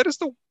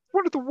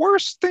of the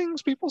worst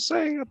things people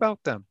say about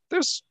them.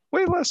 There's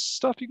way less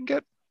stuff you can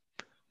get,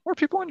 more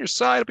people on your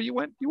side, but you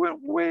went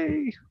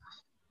way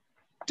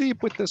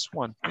deep with this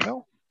one, you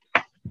know?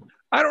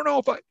 I don't know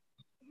if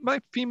my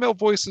female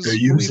voice is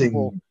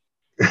believable.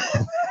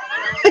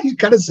 You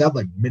kind of sound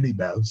like Minnie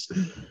Mouse.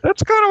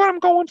 That's kind of what I'm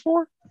going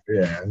for.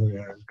 Yeah.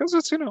 Because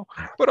it's,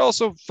 but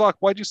also, fuck,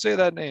 why'd you say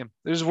that name?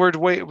 There's words,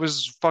 it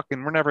was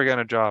fucking, we're never getting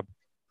a job.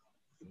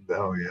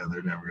 Oh, yeah,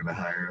 they're never going to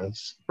hire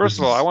us. First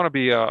of all, I want to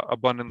be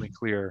abundantly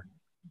clear.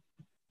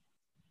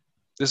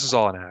 This is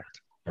all an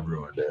act. I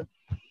ruined it.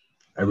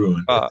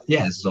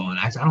 Yeah, this is all an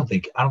act. I don't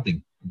think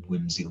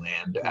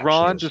Whimsyland.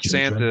 Ron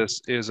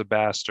DeSantis is a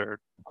bastard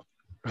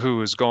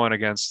who is going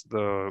against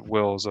the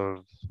wills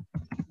of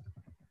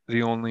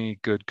the only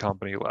good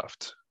company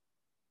left.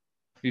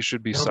 He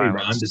should be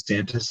silenced. Ron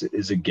DeSantis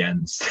is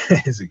against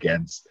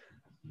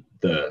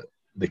the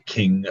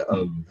king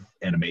of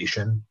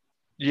animation.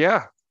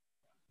 Yeah,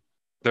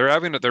 they're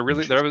having a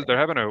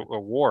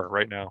war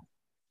right now,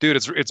 dude.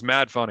 It's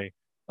mad funny.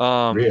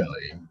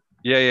 Really?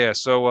 Yeah.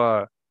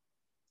 So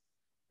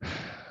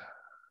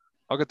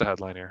I'll get the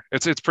headline here.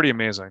 It's pretty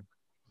amazing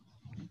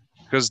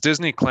because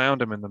Disney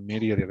clowned him in the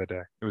media the other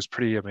day. It was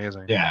pretty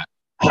amazing. Yeah.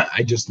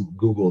 I just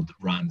Googled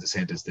Ron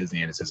DeSantis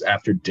Disney, and it says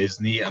after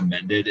Disney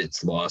amended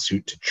its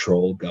lawsuit to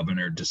troll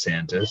Governor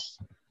DeSantis.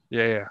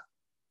 Yeah.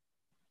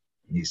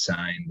 He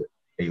signed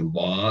a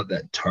law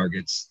that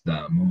targets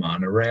the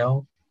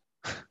monorail.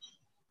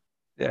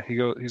 Yeah,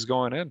 he's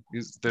going in.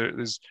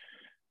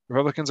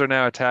 Republicans are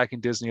now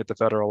attacking Disney at the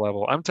federal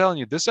level. I'm telling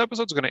you, this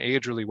episode's going to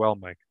age really well,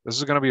 Mike. This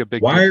is going to be a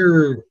big. Why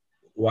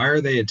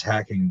are they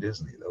attacking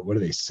Disney though? What are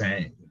they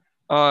saying?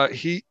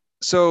 He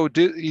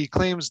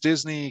claims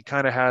Disney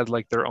kind of had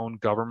like their own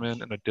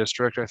government in a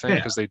district, I think,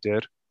 because they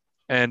did.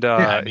 And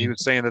he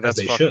was saying that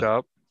that's fucked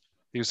up.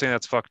 He was saying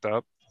that's fucked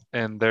up,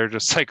 and they're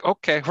just like,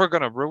 okay, we're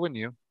gonna ruin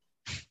you.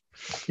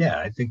 Yeah,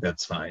 I think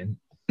that's fine.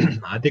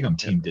 I think I'm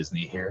Team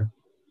Disney here.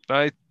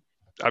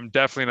 I'm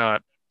definitely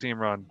not Team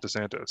Ron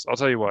DeSantis. I'll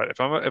tell you what. If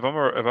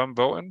I'm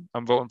voting,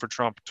 I'm voting for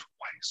Trump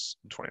twice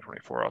in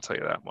 2024. I'll tell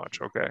you that much.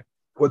 Okay.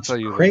 What's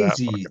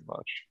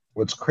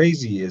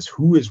crazy is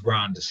who is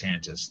Ron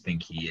DeSantis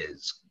think he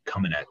is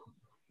coming at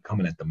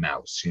the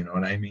mouse? You know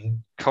what I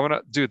mean?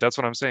 Dude. That's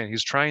what I'm saying.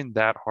 He's trying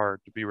that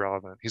hard to be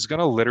relevant. He's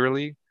gonna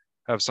literally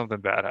have something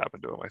bad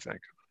happen to him. I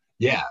think.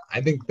 Yeah, I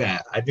think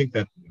that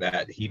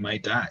he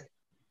might die,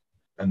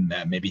 and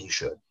that maybe he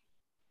should.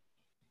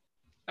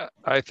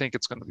 I think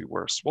it's going to be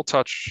worse. We'll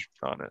touch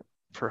on it,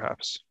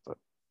 perhaps, but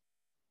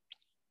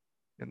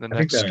in the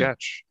next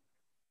sketch.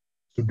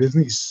 So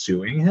Disney's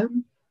suing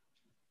him?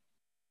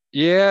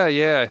 Yeah.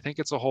 I think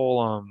it's a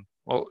whole.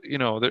 Well,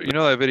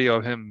 that video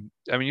of him.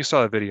 I mean, you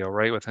saw the video,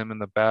 right? With him in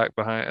the back,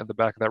 at the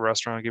back of that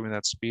restaurant, giving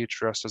that speech,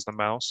 dressed as the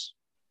mouse.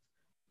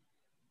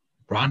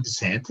 Ron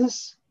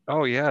DeSantis?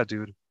 Oh yeah,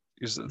 dude.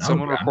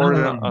 Someone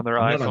recorded it on their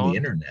iPhone. Not on the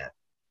internet.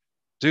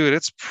 Dude,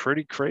 it's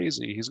pretty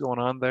crazy. He's going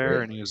on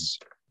there and he's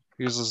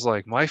just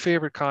like, my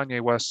favorite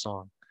Kanye West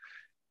song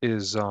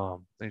is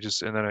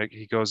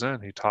he goes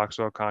in, he talks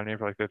about Kanye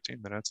for like 15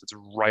 minutes. It's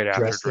right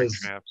after Drink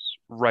Champs.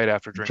 Right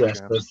after Drink Champs.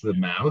 Dressed as the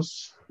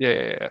mouse?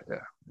 Yeah.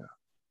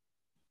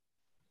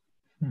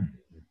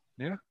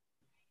 Yeah.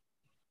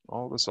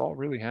 This all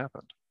really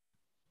happened.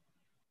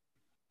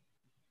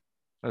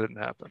 That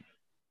didn't happen.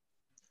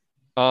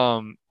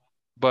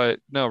 But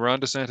no, Ron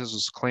DeSantis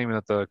was claiming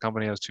that the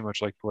company has too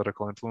much like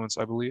political influence,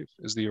 I believe,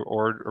 is the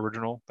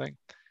original thing.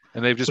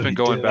 And they've just been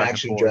going back and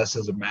forth. Dressed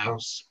as a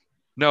mouse?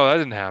 No, that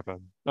didn't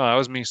happen. No, that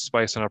was me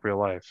spicing up real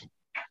life.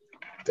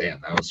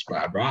 Damn, that was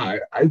bro.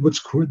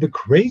 The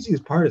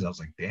craziest part is I was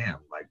like, damn,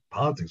 like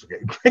politics are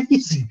getting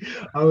crazy.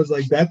 I was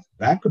like,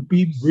 that could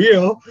be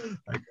real.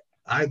 Like,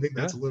 I think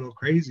that's a little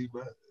crazy,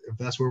 but if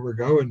that's where we're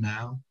going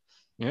now,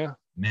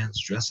 man's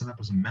dressing up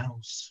as a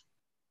mouse.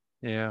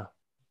 Yeah.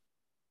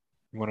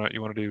 You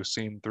wanna do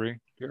scene 3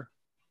 here?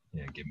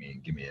 Yeah, give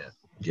me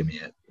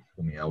it.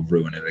 I'll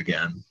ruin it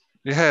again.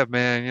 Yeah,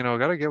 man,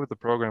 gotta get with the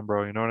program,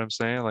 bro. You know what I'm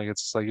saying? Like,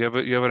 it's like you have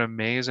an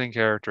amazing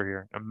character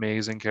here.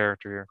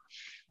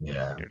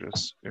 Yeah.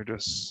 You're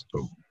just.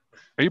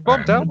 Are you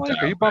bummed out, Mike?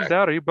 Are you bummed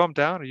out? Are you bummed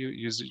out? Did you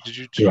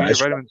your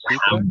vitamin C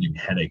today?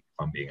 Headache,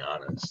 if I'm being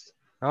honest.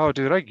 Oh,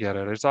 dude, I get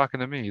it. You're talking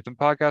to me. You've been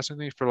podcasting with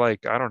me for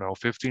like, I don't know,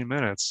 15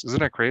 minutes.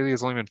 Isn't that crazy?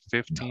 It's only been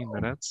 15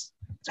 minutes.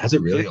 Has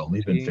it really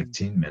only been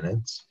 15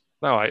 minutes?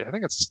 No, I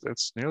think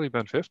it's nearly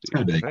been 50. It's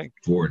gotta be like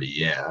 40,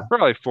 yeah.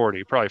 Probably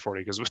 40,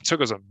 because it took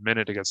us a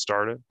minute to get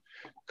started.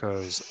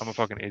 Because I'm a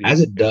fucking idiot.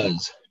 As it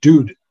does,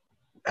 dude.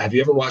 Have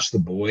you ever watched The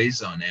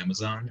Boys on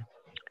Amazon?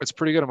 It's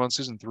pretty good. I'm on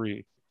season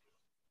 3.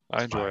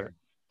 I enjoy it.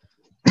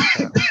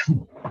 Yeah.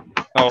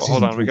 Oh,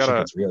 hold on. We got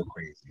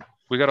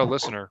a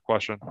listener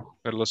question.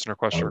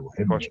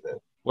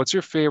 What's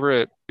your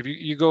favorite? If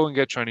you go and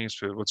get Chinese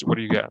food, what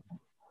do you get?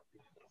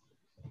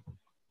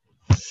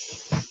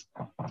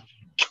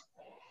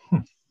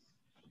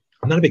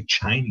 I'm not a big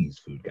Chinese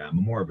food guy. I'm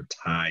more of a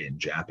Thai and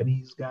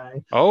Japanese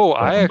guy. Oh,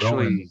 I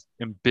actually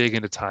am big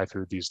into Thai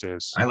food these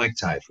days. I like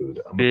Thai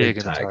food. I'm big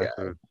into Thai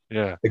food.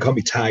 Yeah. They call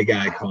me Thai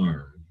Guy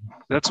Karn.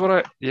 That's what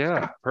I've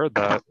heard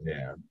that.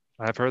 Yeah.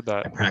 I've heard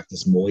that. I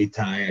practice Muay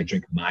Thai. I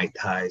drink Mai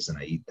Tais and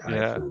I eat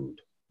Thai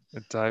food.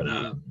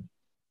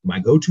 My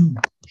go-to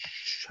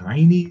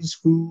Chinese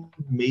food,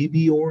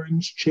 maybe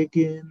orange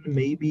chicken,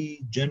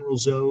 maybe General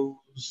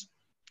Tso's.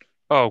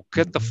 Oh,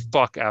 get the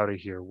fuck out of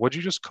here. What'd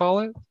you just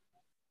call it?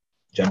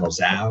 General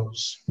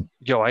Tso's.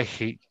 Yo, I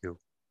hate you.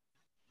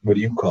 What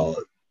do you call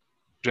it?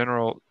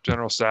 General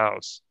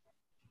Tso's.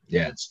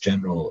 Yeah, it's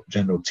General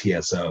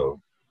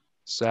TSO.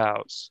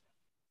 Tso's.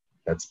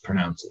 That's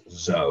pronounced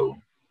Zo.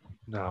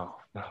 No.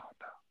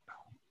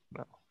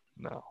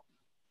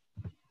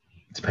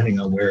 Depending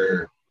on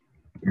where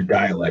your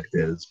dialect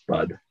is,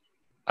 bud.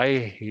 I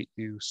hate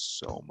you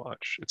so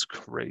much. It's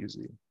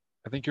crazy.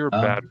 I think you're a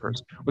bad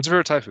person. What's your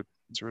favorite Thai food?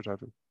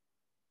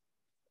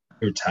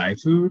 Your Thai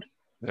food?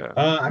 Yeah.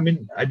 I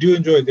mean, I do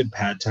enjoy a good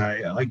pad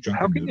Thai. I like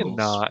drunken noodles.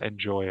 How can you not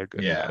enjoy a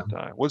good pad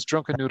Thai? What's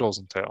drunken noodles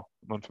entail?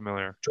 I'm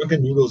unfamiliar.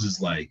 Drunken noodles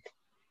is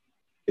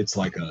it's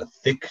like a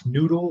thick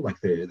noodle.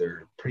 Like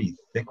they're pretty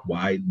thick,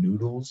 wide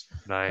noodles.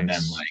 Nice. And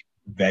then like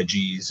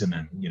veggies, and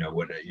then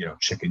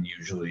chicken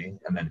usually,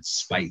 and then it's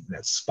spice.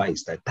 That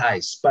spice, that Thai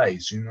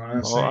spice. You know what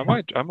I'm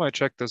saying? I might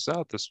check this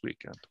out this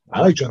weekend.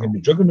 I like drunken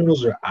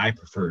noodles. I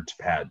prefer to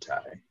pad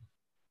Thai.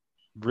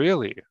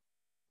 Really?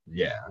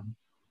 Yeah.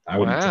 I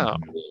would eat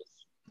drunken noodles.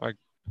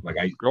 My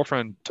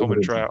girlfriend told me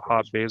to try out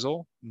hot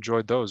basil.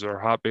 Enjoyed those. Are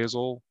hot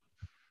basil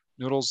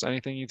noodles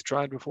anything you've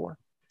tried before?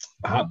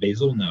 Hot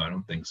basil? No, I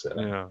don't think so.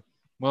 Yeah.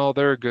 Well,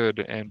 they're good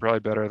and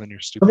probably better than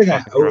your stupid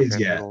fucking drunken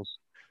noodles.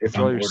 If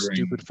all your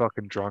stupid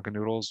fucking drunken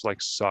noodles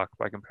like suck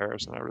by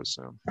comparison, I would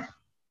assume.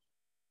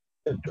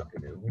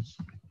 Drunken noodles.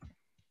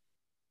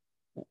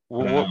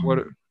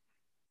 What?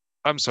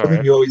 I'm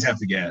sorry. You always have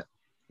to get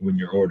when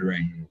you're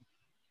ordering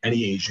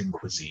any Asian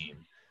cuisine.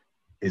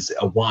 is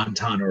a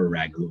wonton or a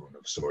ragoon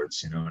of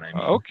sorts. You know what I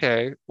mean?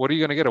 Okay. What are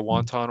you gonna get? A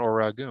wonton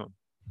or a ragoon?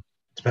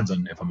 Depends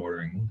on if I'm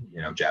ordering,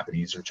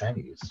 Japanese or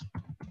Chinese.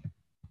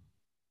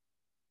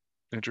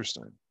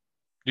 Interesting.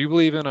 Do you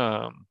believe in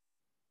I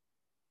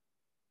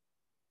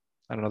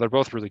don't know. They're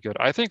both really good.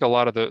 I think a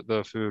lot of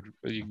the food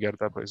that you can get at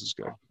that place is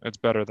good. It's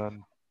better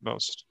than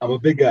most. I'm a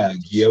big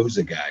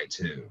gyoza guy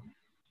too.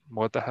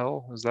 What the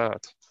hell is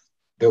that?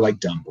 They're like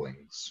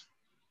dumplings.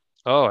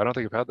 Oh, I don't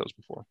think I've had those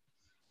before.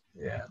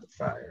 Yeah, the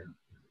fire.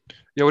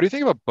 Yeah, what do you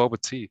think about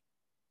boba tea?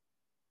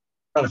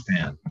 Not a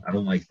fan. I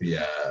don't like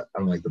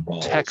the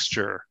balls.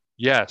 Texture.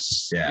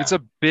 Yes. Yeah. It's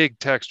a big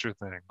texture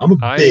thing. I'm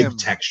a big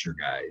texture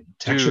guy.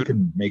 Texture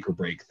can make or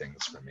break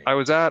things for me. I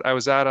was at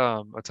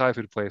a Thai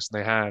food place and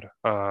they had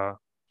boba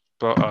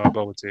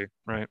tea,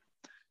 right?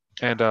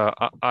 And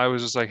I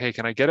was just like, hey,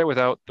 can I get it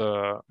without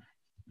the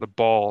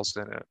balls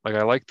in it? Like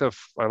I like the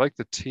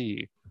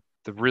tea,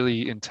 the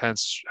really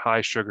intense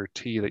high sugar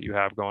tea that you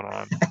have going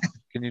on.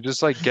 Can you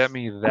just like get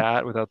me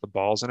that without the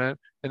balls in it?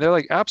 And they're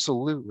like,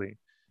 absolutely.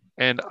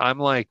 And I'm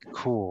like,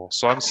 cool.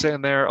 So I'm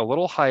sitting there a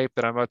little hyped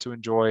that I'm about to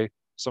enjoy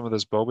some of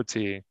this boba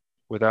tea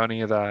without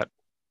any of that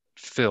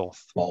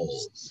filth.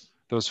 Balls.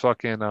 Those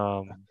fucking you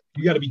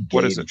got to be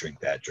gay to drink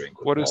that drink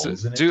with what balls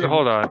is it? in it, Dude,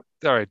 hold on.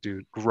 All right,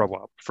 dude, grow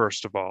up,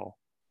 first of all.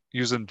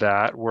 Using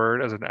that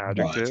word as an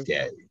adjective. No, it's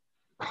gay.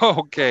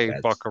 Okay,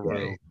 That's Buckaroo.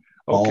 gay.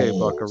 Okay,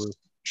 Balls. Buckaroo.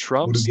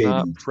 Trump's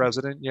not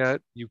president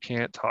yet. You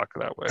can't talk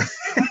that way.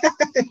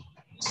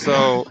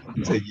 So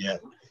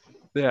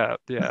yeah.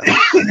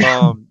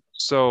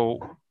 So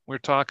we're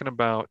talking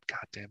about,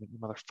 God damn it, you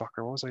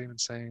motherfucker. What was I even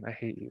saying? I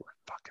hate you. I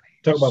fucking hate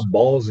you. Talk about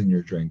balls in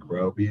your drink,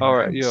 bro. All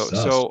right, yo.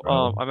 So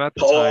I'm at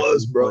the Thai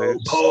food bro.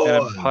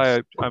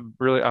 Place, and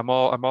I'm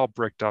all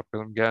bricked up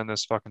because I'm getting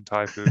this fucking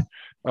Thai food.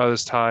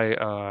 This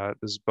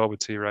boba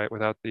tea, right?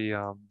 Without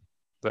the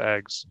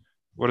eggs.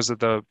 What is it?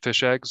 The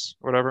fish eggs,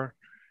 whatever.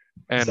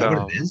 And is that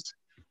what it is?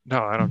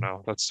 No, I don't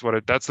know. That's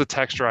the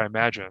texture I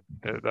imagine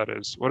that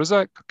is. What is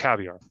that?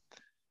 Caviar.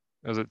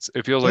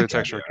 It feels like the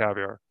texture of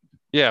caviar.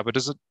 Yeah, but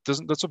doesn't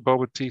that's what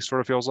boba tea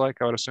sort of feels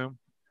like, I would assume?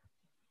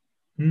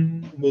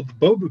 Well,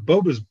 the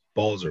boba's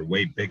balls are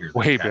way bigger.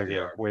 Way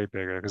bigger,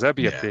 because that'd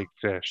be a big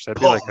fish.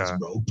 That'd be like a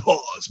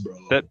pause,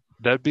 bro.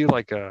 That'd be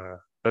like a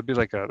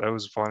that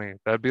was funny.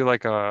 That'd be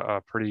like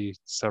a pretty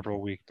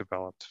several week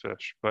developed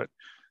fish. But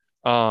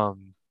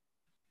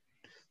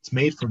it's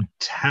made from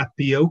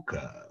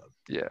tapioca.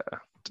 Yeah.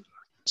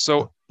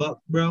 So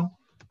bro,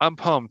 I'm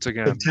pumped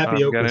again.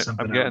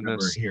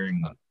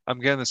 I'm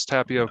getting this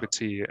tapioca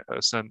tea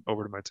sent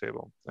over to my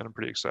table, and I'm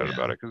pretty excited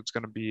about it because it's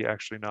going to be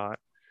actually not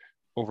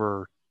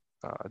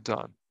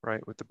done,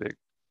 right, with the big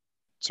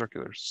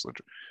circular slinger.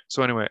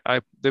 So anyway,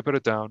 they put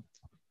it down.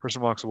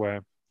 Person walks away.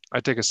 I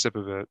take a sip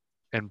of it,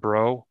 and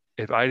bro,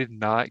 if I did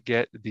not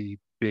get the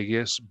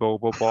biggest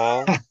boba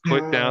ball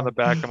put down the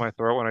back of my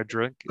throat when I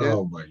drink it,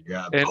 oh my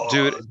god! And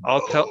dude,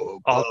 I'll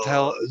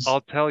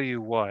tell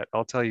you what.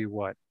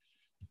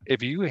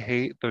 If you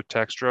hate the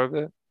texture of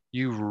it,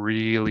 you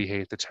really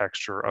hate the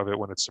texture of it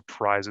when it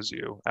surprises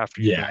you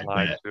after you've been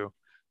lied to.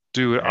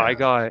 Dude, I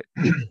got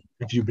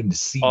if you've been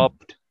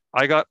deceived.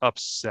 I got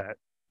upset.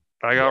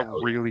 I got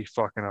really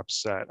fucking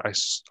upset. I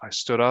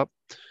stood up.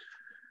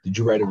 Did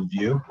you write a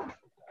review?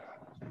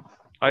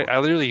 I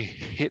literally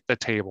hit the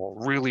table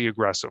really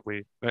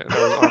aggressively.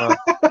 I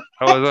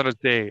was on a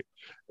date,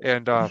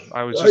 and I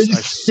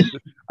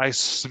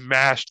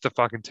smashed the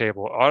fucking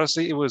table.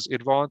 Honestly, it was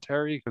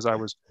involuntary because I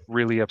was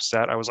really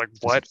upset. I was like,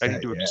 "What? I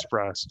need to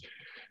express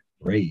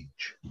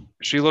rage."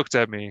 She looked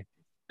at me,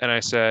 and I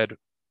said,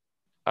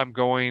 "I'm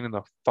going in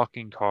the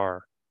fucking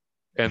car,"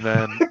 and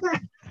then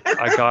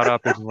I got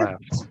up and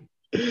left.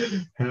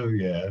 Hell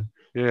yeah!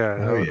 Yeah,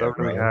 that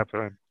really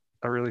happened.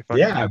 I really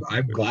fucking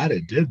I'm glad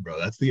it did, bro.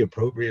 That's the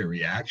appropriate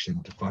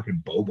reaction to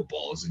fucking boba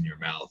balls in your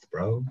mouth,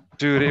 bro.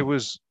 Dude,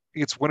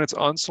 it's when it's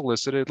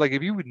unsolicited. Like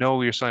if you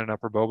know you're signing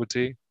up for boba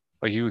tea,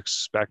 like you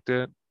expect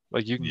it,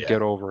 like you can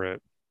get over it.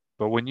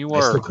 But when you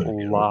are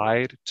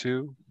lied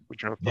to,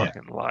 which you're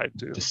fucking lied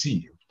to,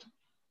 deceived.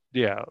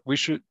 Yeah, we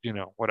should,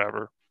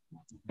 whatever.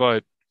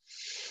 But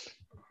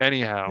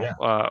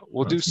anyhow,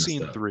 we'll do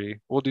scene 3.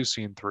 We'll do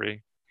scene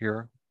 3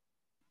 here.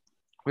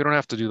 We don't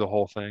have to do the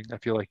whole thing. I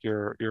feel like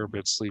you're a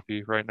bit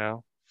sleepy right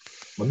now.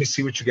 Let me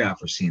see what you got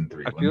for scene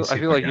 3. I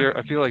feel like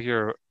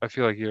you're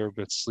a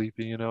bit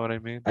sleepy. You know what I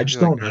mean? I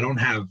don't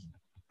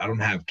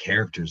have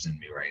characters in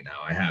me right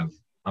now.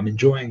 I'm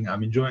enjoying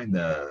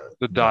the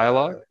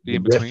dialogue, the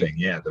riffing.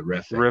 Yeah, the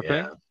riffing.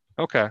 Yeah.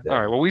 Okay. Yeah.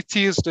 All right. Well, we've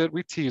teased it.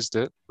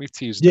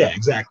 Yeah,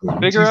 exactly.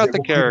 Figure out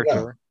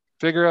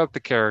the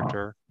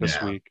character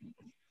this week,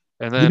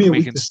 and then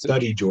we can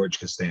study George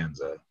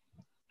Costanza.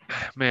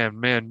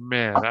 Man, I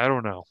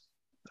don't know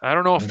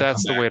if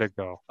that's the way to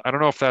go.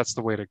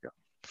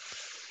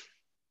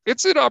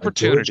 It's an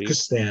opportunity. George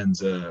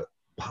Costanza,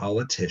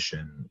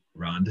 politician,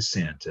 Ron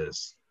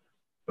DeSantis,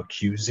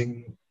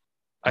 accusing.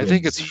 I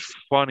think it's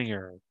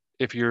funnier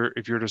if you're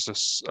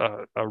just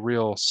a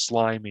real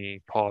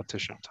slimy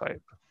politician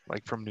type,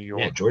 like from New York.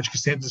 Yeah, George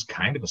Costanza is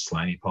kind of a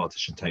slimy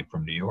politician type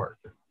from New York.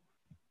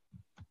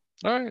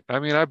 All right. I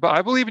mean,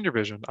 I believe in your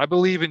vision. I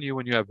believe in you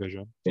when you have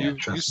vision. Yeah,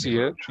 You see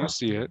it. You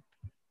see it.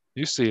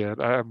 You see it.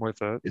 I'm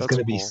with it. It's going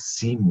to be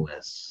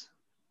seamless.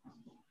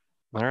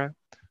 All right.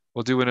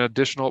 We'll do an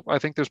additional. I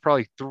think there's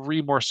probably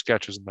 3 more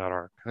sketches in that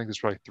arc. I think there's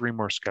probably 3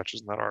 more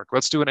sketches in that arc.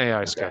 Let's do an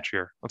AI sketch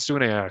here. Let's do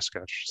an AI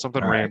sketch.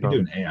 Something random. I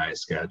can do an AI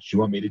sketch. You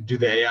want me to do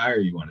the AI or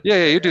you want to?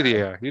 Yeah, you do the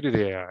AI. You do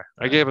the AI.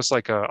 I gave us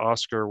like a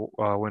Oscar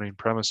winning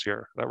premise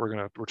here that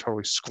we're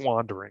totally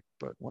squandering,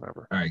 but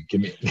whatever. All right,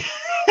 give me.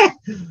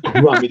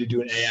 You want me to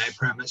do an AI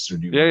premise or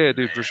do you? Yeah,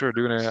 dude, for sure.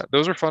 Do an AI.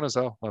 Those were fun as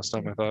hell last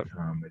time. I thought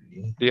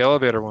comedy. The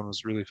elevator one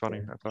was really funny.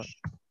 I thought.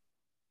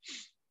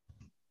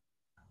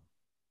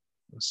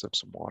 Let's sip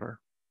some water.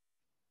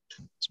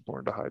 It's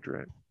important to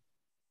hydrate.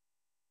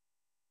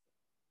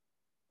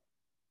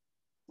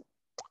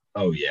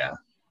 Oh yeah.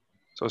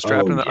 So I was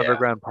trapped in the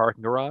underground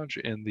parking garage,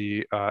 and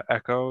the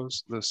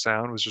echoes, the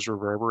sound was just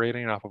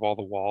reverberating off of all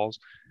the walls,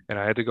 and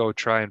I had to go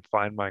try and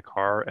find my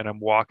car, and I'm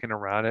walking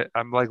around it.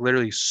 I'm like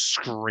literally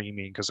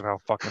screaming because of how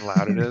fucking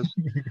loud it is.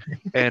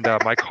 And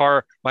my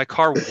car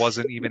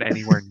wasn't even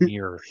anywhere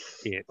near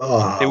it.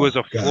 It was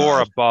a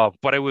floor above,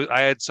 but I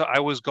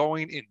was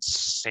going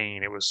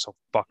insane. It was so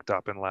fucked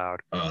up and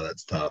loud. Oh,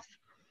 that's tough.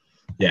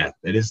 Yeah,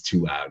 it is too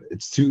loud.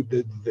 It's too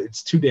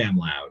damn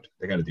loud.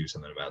 They got to do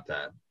something about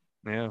that.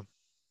 Yeah.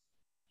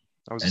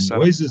 That was and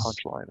a noises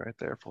punchline right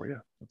there for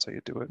you. That's how you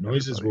do it.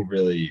 Noises will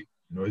really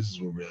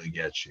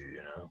get you,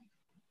 you know.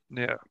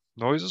 Yeah,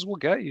 noises will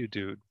get you,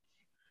 dude.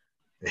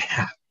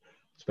 Yeah,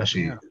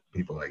 especially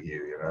people like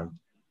you know.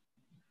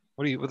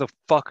 What the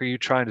fuck are you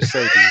trying to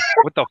say, dude?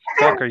 What the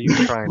fuck are you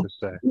trying to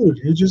say? Dude,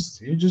 you're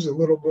just a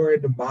little more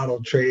into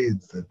model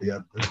trades than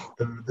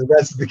the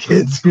rest of the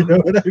kids. You know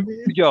what I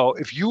mean? Yo,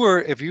 if you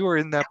were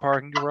in that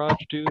parking garage,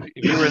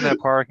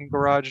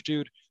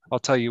 dude, I'll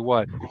tell you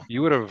what,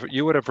 you would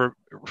have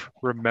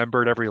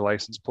remembered every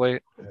license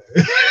plate.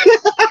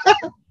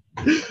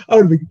 I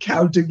would have been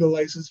counting the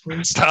license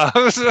plates. Stop.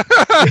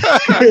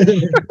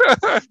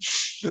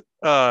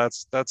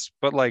 That's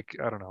but like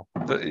I don't know.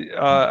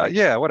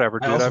 Yeah, whatever,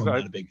 dude. I'm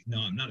not a big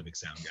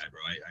sound guy,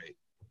 bro.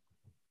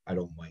 I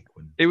don't like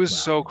when it was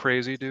so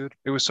crazy, dude.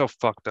 It was so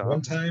fucked up.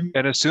 One time,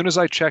 and as soon as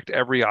I checked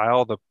every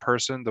aisle, the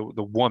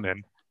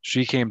woman,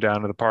 she came down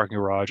to the parking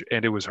garage,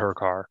 and it was her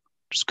car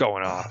just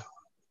going off.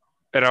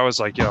 And I was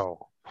like,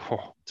 yo.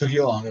 Took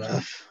you long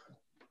enough.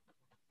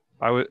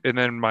 And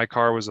then my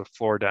car was a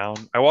floor down.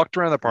 I walked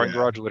around the parking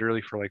garage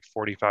literally for like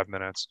 45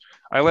 minutes.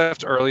 I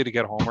left early to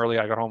get home early.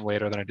 I got home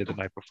later than I did the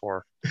night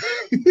before.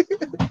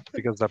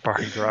 Because that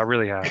parking garage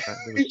really happened.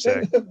 It was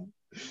sick.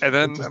 And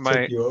then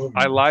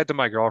I lied to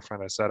my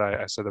girlfriend. I said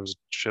there was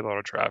a shitload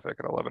of traffic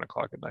at 11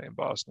 o'clock at night in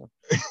Boston.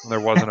 And there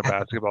wasn't a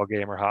basketball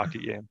game or hockey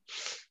game.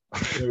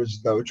 There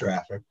was no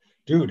traffic.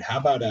 Dude, how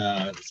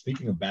about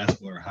speaking of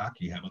basketball or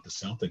hockey, how about the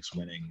Celtics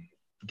winning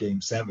Game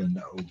 7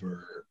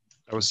 over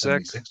I was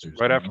sick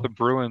right after the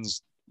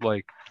Bruins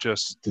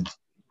just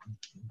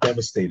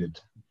devastated.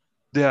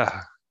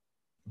 Yeah.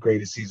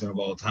 Greatest season of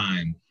all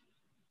time.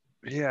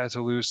 Yeah,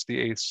 to lose the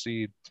 8th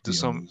seed to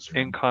some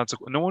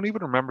inconsequential. No one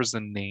even remembers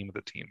the name of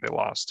the team they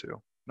lost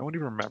to. No one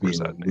even remembers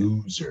that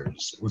name.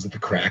 Losers. Was it the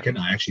Kraken?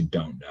 I actually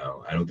don't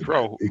know. I don't think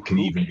it can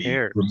even be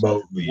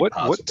remotely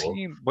possible.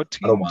 What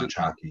team? I don't watch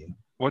hockey.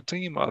 What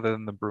team other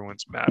than the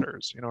Bruins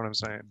matters? You know what I'm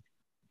saying?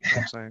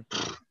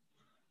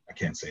 I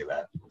can't say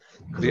that.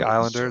 The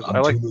Islanders. I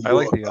like the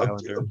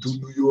Islanders. I'm to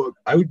New York.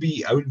 I would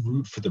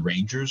root for the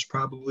Rangers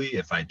probably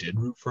if I did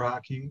root for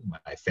hockey.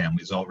 My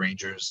family's all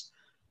Rangers.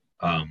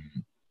 But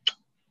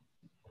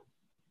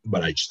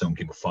I just don't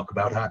give a fuck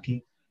about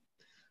hockey.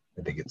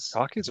 I think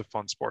hockey's a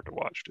fun sport to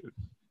watch, dude.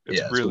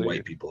 It's really what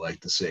white people like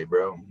to say,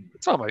 bro.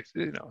 It's not my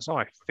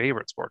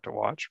favorite sport to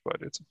watch, but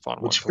it's a fun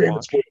one to watch. What's your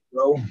favorite sport,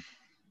 bro?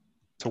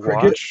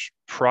 Cricket? Watch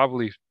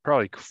probably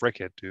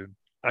cricket, dude.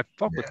 I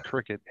fuck with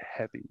cricket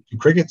heavy.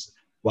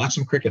 Watch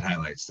some cricket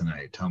highlights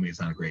tonight. Tell me it's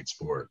not a great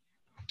sport.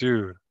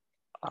 Dude,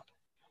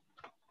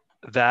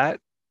 that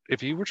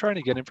if you were trying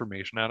to get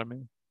information out of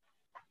me,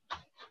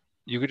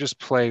 you could just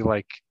play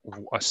like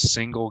a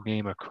single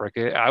game of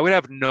cricket. I would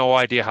have no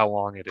idea how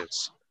long it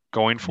is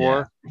going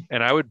for,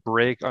 and I would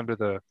break under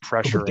the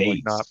pressure of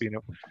not being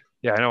able.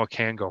 Yeah, I know it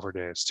can go for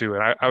days too,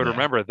 and I would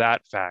remember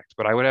that fact,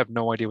 but I would have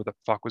no idea what the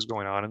fuck was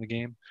going on in the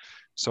game.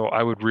 So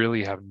I would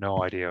really have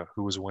no idea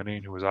who was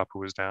winning, who was up, who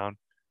was down,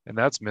 and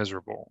that's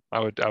miserable. I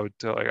would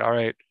tell all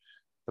right,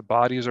 the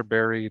bodies are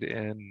buried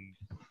in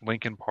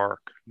Lincoln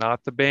Park,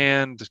 not the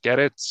band, get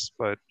it,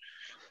 but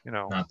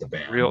not the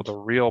band, the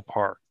real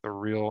park, the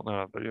real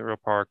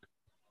park.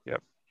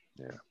 Yep,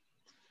 yeah.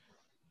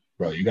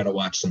 Bro, you got to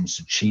watch some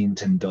Sachin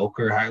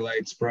Tendulkar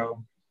highlights,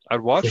 bro.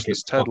 I'd watch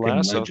this Ted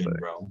Lasso thing.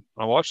 Bro.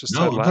 I watched this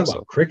Ted Lasso. I'm talking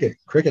about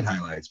cricket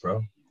highlights,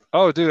 bro.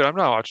 Oh, dude, I'm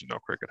not watching no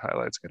cricket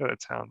highlights. Get out of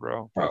town,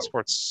 bro. That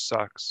sport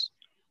sucks.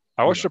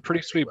 I watched a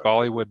pretty sweet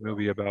Bollywood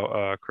movie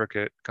about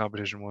cricket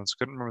competition once.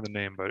 Couldn't remember the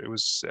name, but it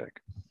was sick.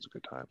 It was a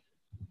good time.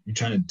 You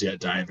trying to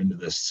dive into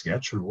this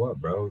sketch or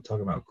what, bro? We're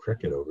talking about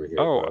cricket over here.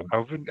 Oh,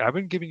 bro. I've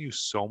been giving you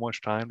so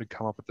much time to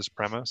come up with this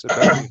premise. It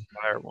better be a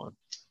fire one.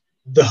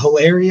 The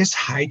hilarious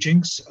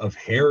hijinks of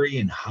Harry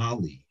and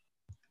Holly,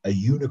 a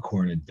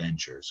unicorn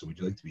adventure. So would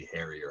you like to be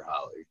Harry or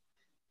Holly?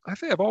 I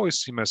think I've always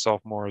seen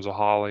myself more as a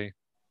Holly.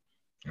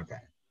 Okay.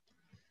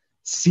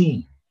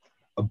 Scene.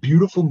 A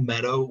beautiful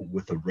meadow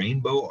with a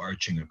rainbow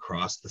arching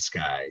across the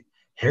sky.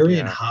 Harry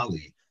and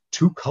Holly,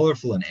 two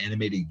colorful and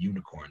animated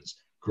unicorns,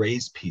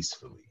 graze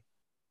peacefully.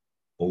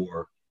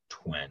 Or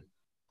 20.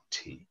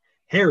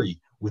 Harry,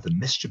 with a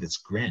mischievous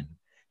grin.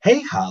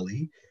 Hey,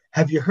 Holly,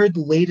 have you heard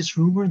the latest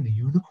rumor in the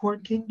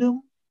unicorn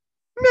kingdom?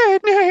 Nay,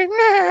 nay,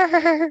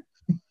 nay.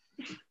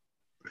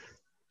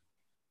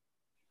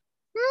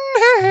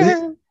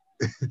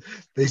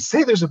 They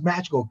say there's a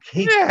magical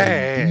cake deep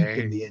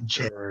in the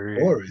enchanted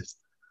forest.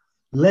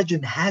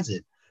 Legend has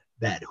it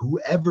that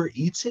whoever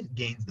eats it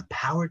gains the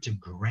power to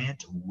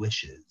grant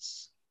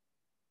wishes.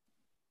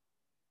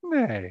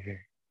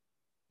 Nay.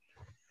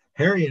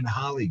 Harry and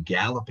Holly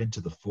gallop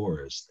into the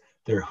forest,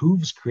 their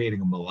hooves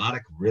creating a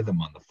melodic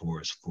rhythm on the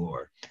forest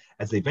floor.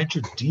 As they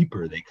venture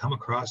deeper, they come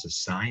across a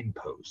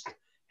signpost.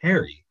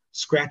 Harry,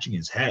 scratching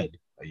his head.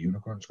 A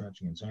unicorn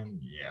scratching his head?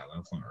 Yeah,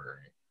 that's not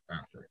very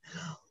accurate.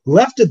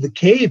 Left of the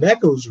cave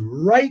echoes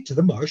right to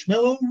the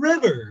Marshmallow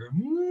River.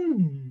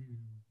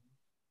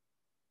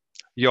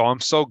 Yo,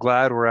 I'm so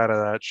glad we're out of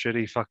that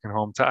shitty fucking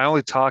hometown. I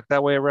only talk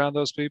that way around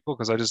those people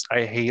because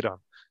I hate them.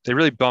 They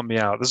really bum me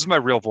out. This is my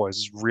real voice.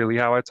 This is really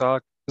how I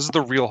talk. This is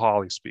the real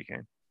Holly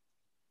speaking.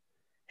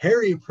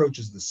 Harry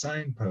approaches the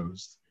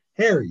signpost.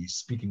 Harry,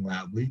 speaking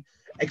loudly,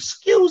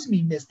 excuse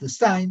me, Mr.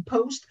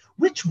 Signpost,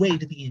 which way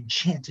to the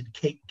enchanted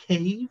cake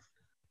cave?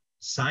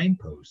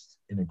 Signpost,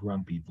 in a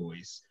grumpy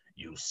voice,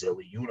 you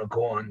silly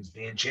unicorns,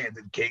 the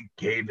enchanted cake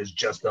cave is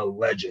just a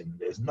legend.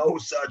 There's no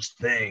such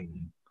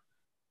thing.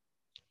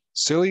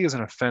 Silly is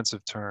an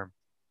offensive term.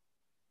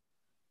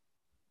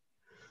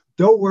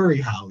 Don't worry,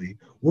 Holly.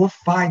 We'll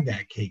find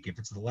that cake if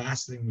it's the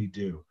last thing we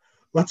do.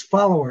 Let's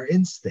follow our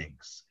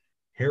instincts.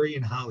 Harry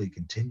and Holly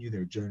continue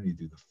their journey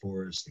through the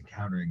forest,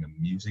 encountering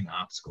amusing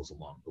obstacles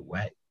along the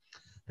way.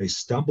 They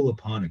stumble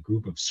upon a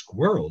group of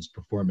squirrels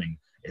performing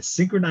a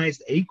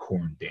synchronized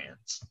acorn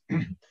dance.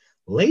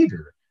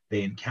 Later,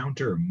 they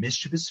encounter a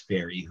mischievous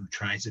fairy who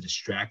tries to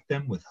distract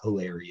them with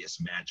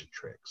hilarious magic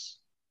tricks.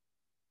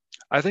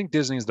 I think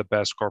Disney is the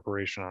best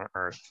corporation on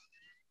earth.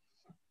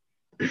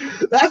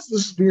 That's the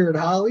spirit,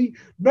 Holly.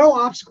 No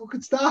obstacle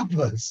could stop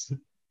us.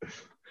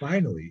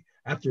 Finally,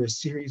 after a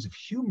series of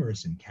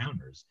humorous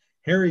encounters,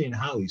 Harry and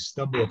Holly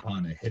stumble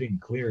upon a hidden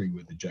clearing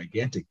with a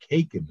gigantic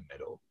cake in the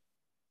middle.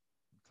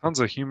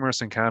 Tons of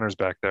humorous encounters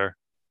back there.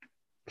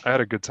 I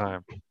had a good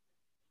time.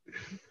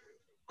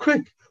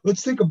 Quick,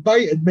 let's take a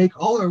bite and make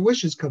all our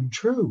wishes come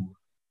true.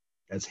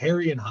 As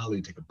Harry and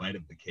Holly take a bite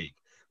of the cake,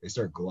 they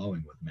start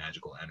glowing with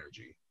magical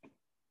energy.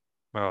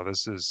 Wow,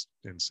 this is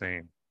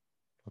insane.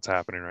 What's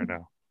happening right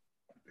now?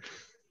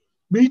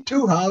 Me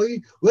too,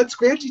 Holly. Let's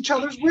grant each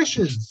other's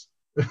wishes.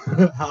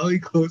 Holly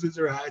closes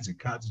her eyes and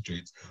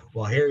concentrates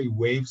while Harry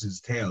waves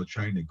his tail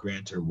trying to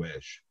grant her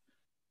wish.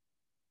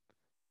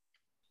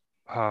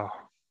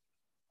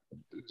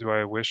 Do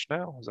I wish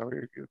now? Is that what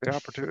the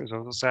opportunity? Is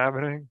that what's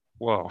happening?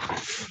 Whoa.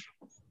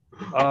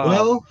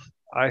 Well,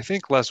 I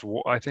think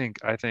hold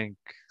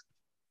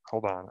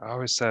on. I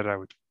always said I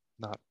would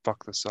not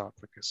fuck this up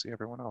because see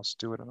everyone else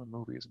do it in the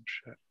movies and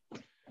shit.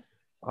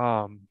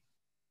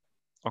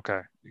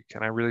 Okay.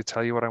 Can I really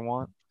tell you what I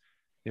want?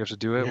 You have to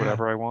do it,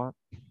 whatever I want.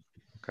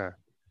 Okay.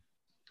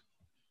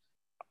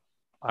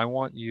 I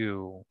want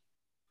you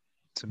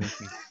to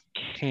make me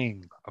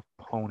king of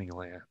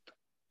Ponyland.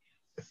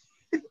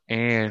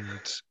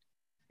 And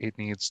it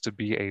needs to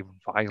be a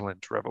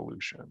violent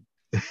revolution.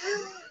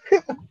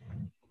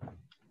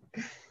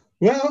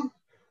 Well,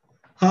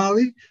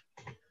 Holly,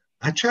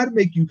 I tried to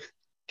make you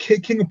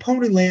king of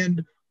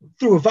Ponyland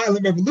through a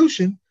violent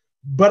revolution,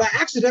 but I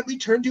accidentally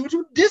turned you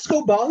into a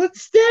disco ball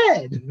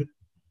instead.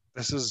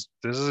 This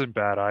isn't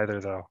bad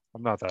either, though.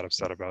 I'm not that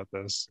upset about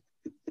this.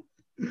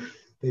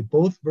 They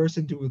both burst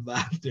into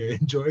laughter,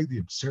 enjoying the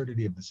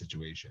absurdity of the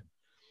situation.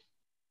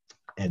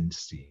 End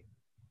scene.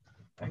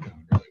 That went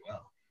really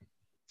well.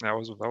 That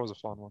was a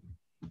fun one.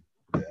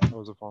 Yeah. That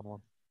was a fun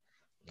one.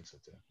 I think so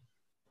too.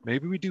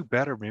 Maybe we do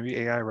better. Maybe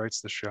AI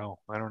writes the show.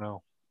 I don't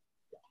know.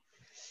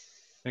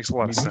 Makes a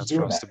lot of sense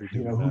for us to be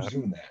doing that. Who's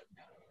doing that?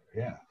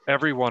 Yeah.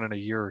 Everyone in a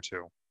year or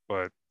two,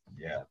 but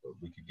yeah, but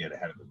we could get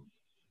ahead of them.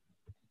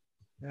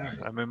 Yeah, right.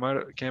 I mean,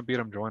 can't beat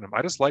them, join them.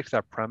 I just liked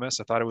that premise.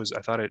 I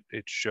thought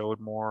it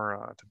showed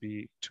more to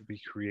be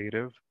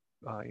creative,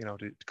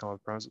 to come up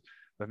with premises.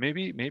 But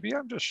maybe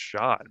I'm just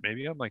shot.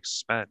 Maybe I'm like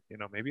spent.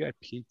 Maybe I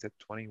peaked at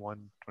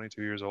 21,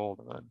 22 years old,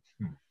 and then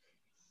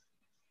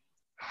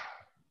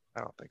I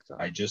don't think so.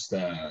 I just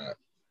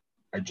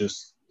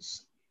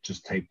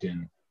typed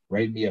in,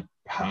 write me a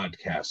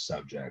podcast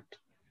subject.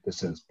 This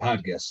says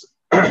podcast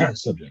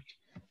subject,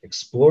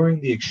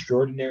 exploring the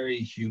extraordinary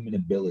human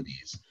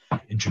abilities.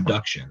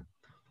 Introduction.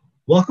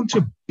 Welcome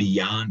to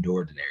Beyond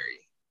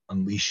Ordinary,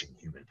 Unleashing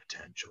Human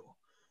Potential,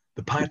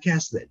 the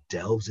podcast that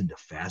delves into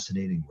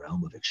fascinating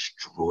realm of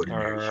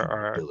extraordinary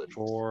human abilities.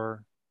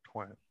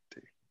 420.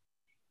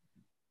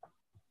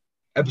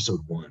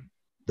 Episode 1,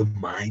 The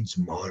Mind's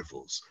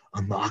Marvels,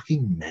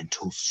 Unlocking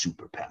Mental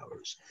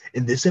Superpowers.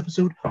 In this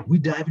episode, we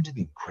dive into the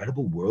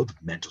incredible world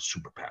of mental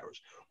superpowers.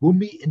 We'll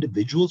meet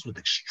individuals with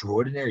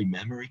extraordinary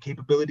memory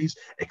capabilities,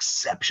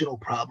 exceptional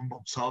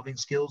problem-solving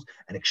skills,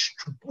 and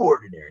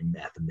extraordinary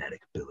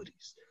mathematic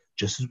abilities.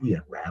 Just as we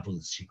unravel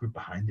the secret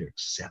behind their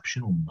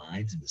exceptional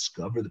minds and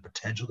discover the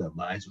potential that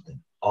lies within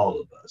all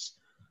of us.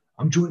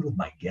 I'm joined with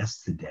my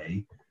guest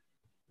today,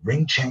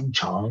 Ring Chang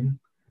Chong,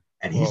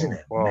 and he's a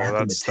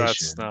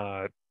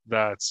mathematician.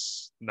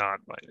 That's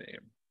not my name.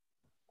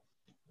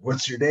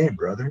 What's your name,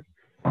 brother?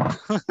 Hold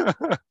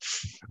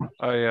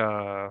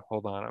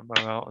on. I'm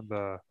out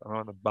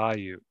on the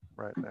bayou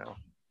right now.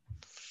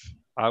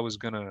 I'm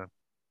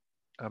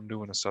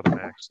doing a southern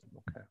accent.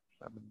 Okay.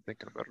 I've been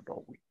thinking about it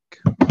all week.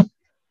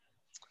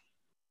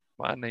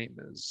 My name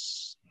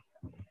is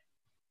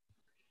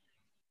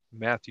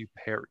Matthew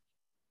Perry.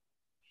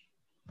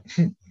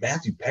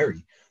 Matthew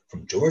Perry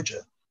from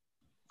Georgia.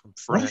 From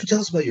France. Why don't you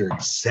tell us about your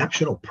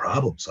exceptional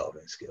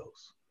problem-solving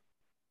skills?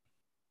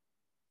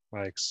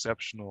 My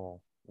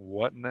exceptional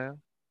what now?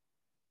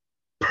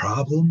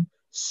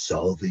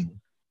 Problem-solving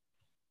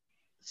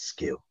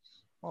skills.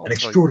 And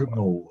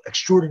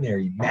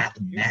extraordinary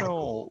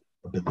mathematical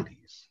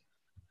abilities.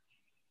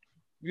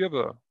 You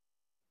ever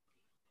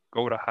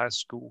go to high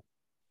school?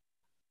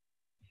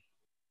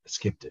 I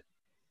skipped it.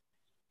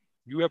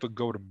 You ever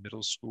go to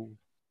middle school?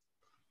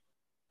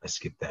 I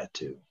skipped that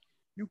too.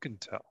 You can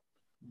tell.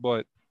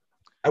 But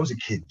I was a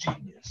kid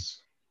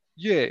genius.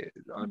 Yeah,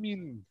 I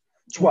mean,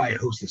 that's why I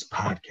host this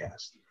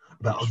podcast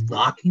about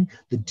unlocking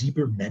the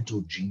deeper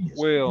mental genius.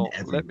 Well,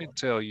 let me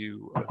tell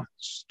you a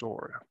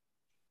story.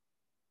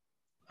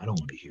 I don't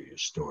want to hear your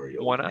story.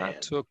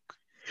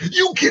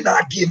 You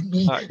cannot give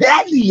me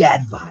any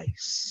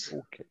advice.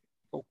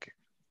 Okay.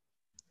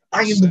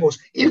 I am the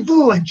most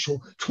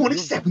influential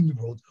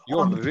 27-year-old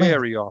on the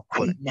planet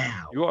right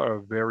now. You are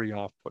a very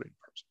off-putting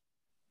person.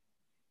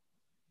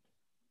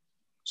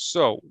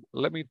 So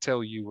let me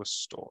tell you a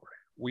story.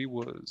 We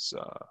was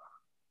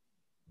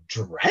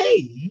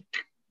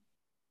Drake.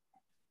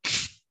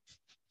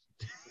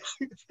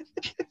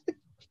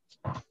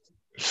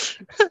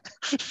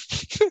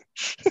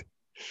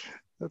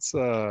 That's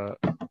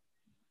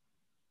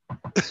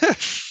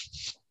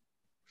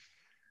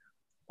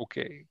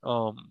okay.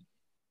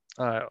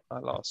 I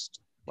lost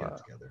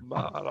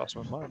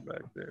my mind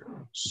back there.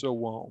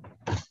 So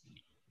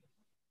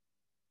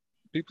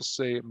people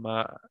say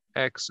my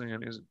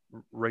accent isn't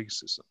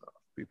racist enough.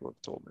 People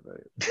have told me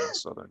that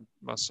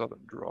my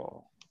southern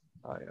drawl.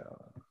 I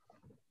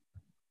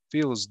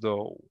feel as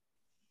though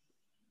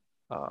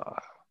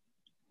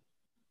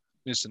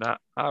listen,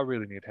 I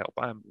really need help.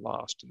 I'm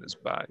lost in this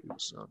bayou,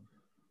 son.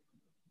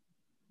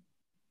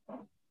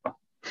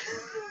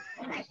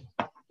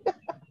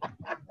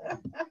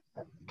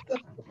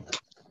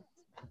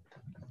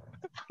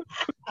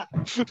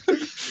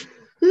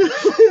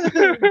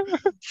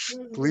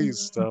 Please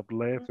stop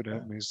laughing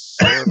at me,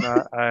 son.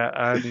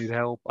 I need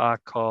help. I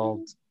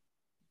called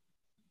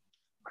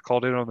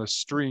in on the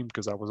stream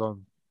because I was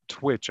on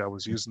Twitch. I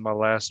was using my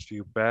last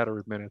few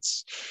battery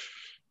minutes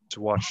to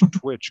watch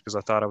Twitch because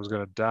I thought I was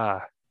gonna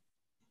die.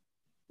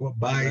 What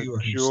bayou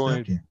are you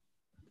stuck in?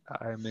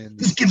 I'm in.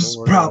 This gives us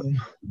a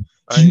problem.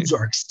 To use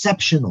our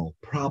exceptional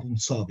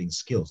problem-solving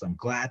skills. I'm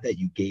glad that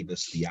you gave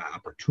us the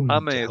opportunity.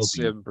 I'm at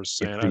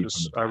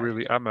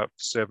 7%. I'm at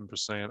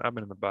 7%. I've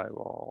been in the bayou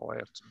all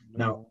afternoon.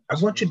 Now, I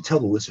want you to tell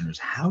the listeners,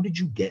 how did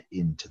you get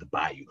into the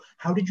bayou?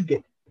 How did you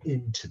get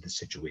into the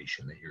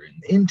situation that you're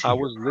in? I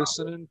was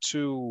listening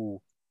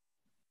to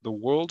The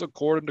World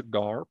According to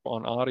Garp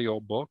on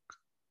audiobook,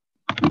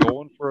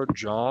 going for a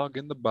jog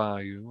in the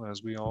bayou,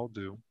 as we all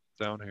do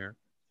down here.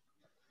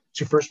 It's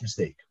your first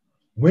mistake.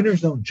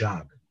 Winners don't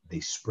jog,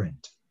 they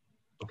sprint.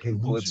 Okay,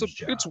 well,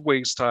 it's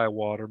waist high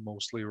water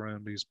mostly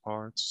around these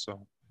parts,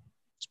 so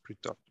it's pretty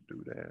tough to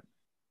do that.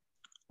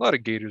 A lot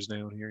of gators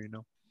down here, you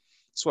know.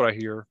 That's what I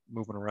hear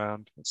moving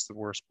around. That's the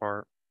worst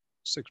part.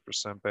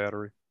 6%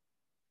 battery.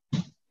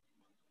 I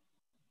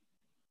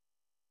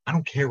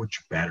don't care what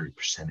your battery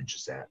percentage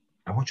is at.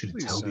 I want you to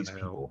tell these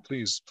people.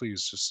 Please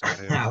just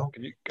send help.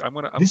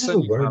 I'm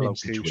sending you my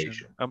location.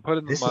 Situation. I'm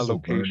putting my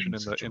location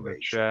in the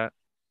chat.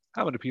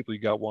 How many people you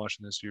got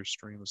watching this year's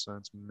stream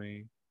besides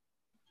me?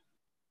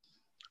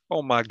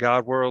 Oh my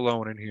God, we're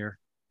alone in here.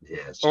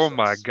 Yeah, oh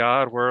my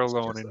God, we're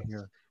alone in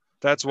here.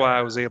 That's why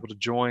I was able to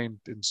join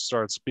and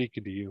start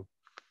speaking to you.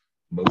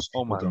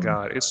 Oh my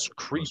God, it's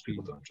creepy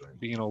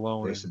being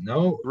alone. Listen,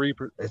 no,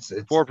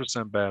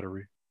 4%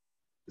 battery.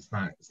 It's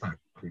not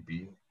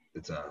creepy.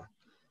 I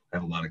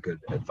have a lot of good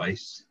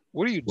advice.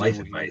 What do you do? Life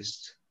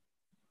advice.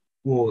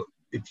 Well,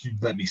 if you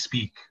let me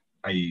speak,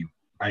 I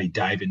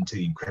dive into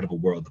the incredible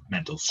world of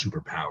mental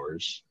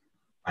superpowers.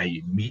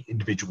 I meet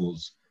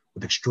individuals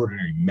with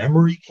extraordinary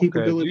memory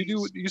capabilities.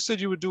 Okay. You said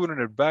you were doing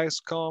an advice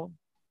column?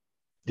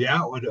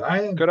 Yeah.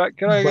 Could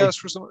I ask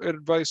for some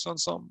advice on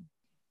something?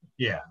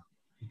 Yeah,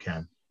 you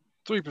can.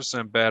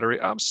 3%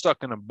 battery. I'm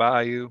stuck in a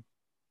bayou.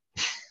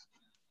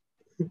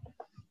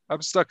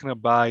 I'm stuck in a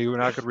bayou,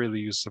 and I could really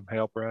use some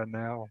help right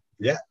now.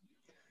 Yeah.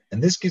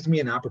 And this gives me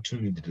an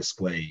opportunity to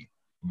display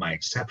my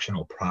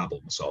exceptional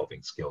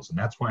problem-solving skills. And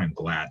that's why I'm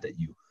glad that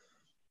you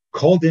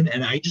called in.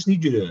 And I just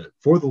need you to,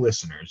 for the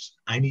listeners,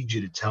 I need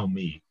you to tell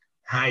me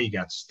how you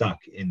got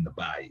stuck in the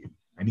bayou.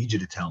 I need you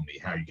to tell me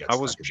how you got stuck.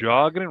 I was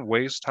jogging in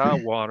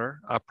waist-high water.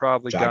 I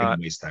probably got,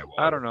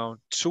 I don't know,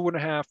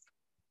 2.5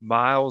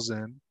 miles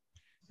in.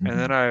 And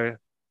then I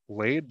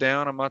laid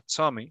down on my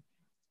tummy.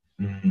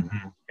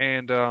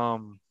 And,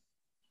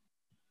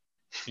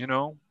 you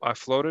know, I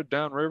floated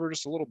down river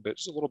just a little bit.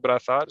 I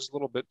thought, just a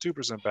little bit,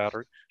 2%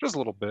 battery, just a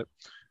little bit.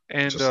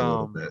 And just a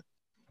little bit.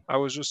 I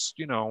was just,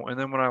 you know, and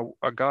then when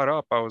I got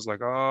up, I was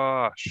like,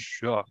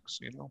 shucks,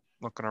 you know,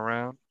 looking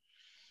around.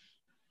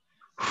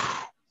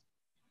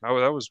 That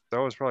was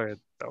probably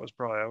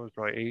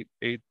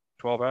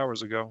 12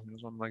 hours ago,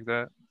 something like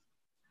that.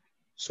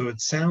 So it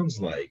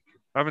sounds like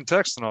I've been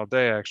texting all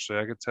day. Actually,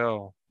 I could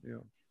tell. You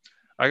know,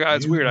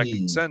 it's weird. I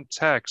can send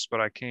texts, but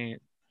I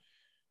can't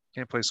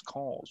place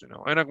calls. You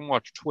know, and I can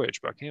watch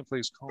Twitch, but I can't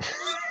place calls.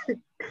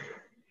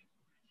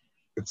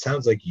 It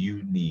sounds like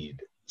you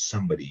need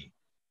somebody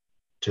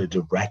to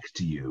direct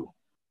you.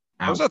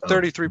 I was at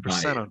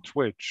 33% on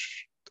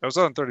Twitch. I was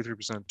on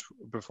 33%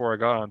 before I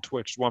got on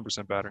Twitch.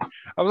 1% battery.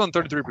 I was on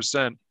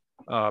 33%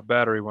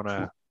 battery when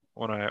I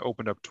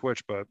opened up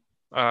Twitch, but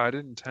I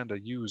didn't tend to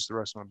use the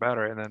rest of my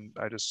battery, and then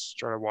I just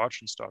started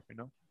watching stuff. You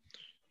know.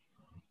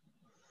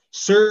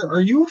 Sir,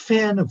 are you a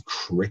fan of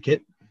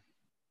cricket?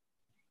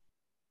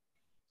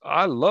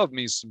 I love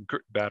me some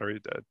battery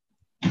dead.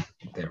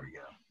 There we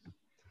go.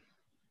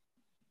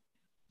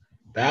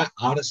 That,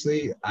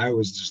 honestly, I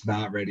was just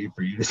not ready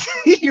for you to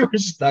say you were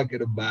stuck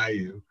in a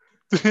bayou.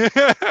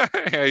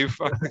 Yeah, you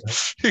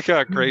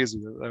got crazy.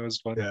 That was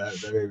funny. Yeah,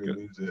 that made me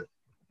lose it.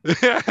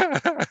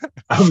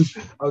 I was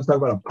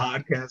talking about a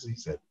podcast, and he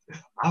said,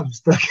 I'm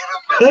stuck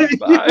in a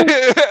bayou.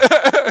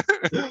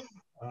 We're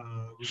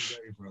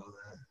ready for all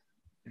that.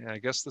 Yeah, I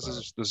guess this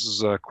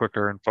is a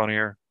quicker and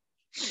funnier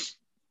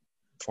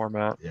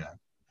format. Yeah.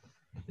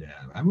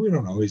 I mean, we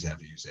don't always have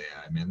to use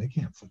AI, man. They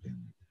can't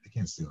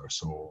steal our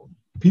soul.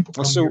 People.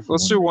 Let's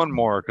do one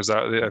more, because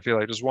I feel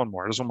like just one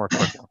more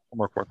quick one. One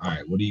more quick one. All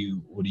right.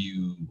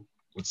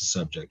 What's the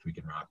subject we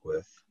can rock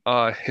with?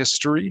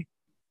 History.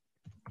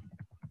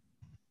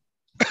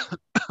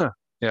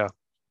 Yeah.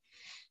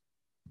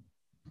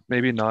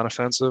 Maybe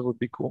non-offensive would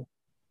be cool.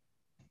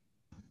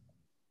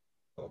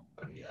 Oh,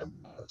 yeah,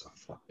 that's a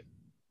fucking.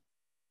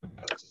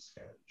 That's a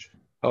sketch.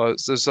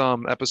 This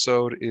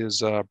episode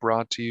is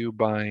brought to you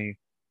by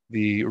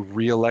the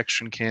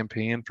re-election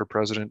campaign for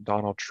President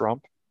Donald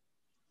Trump.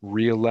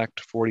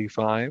 Re-elect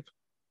 45.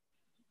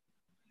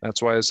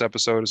 That's why this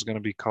episode is going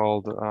to be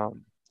called, or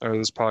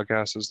this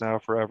podcast is now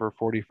forever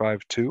 45-2.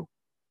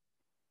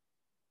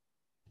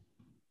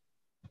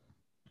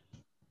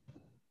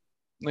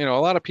 You know,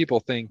 a lot of people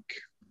think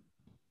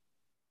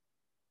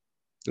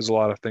there's a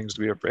lot of things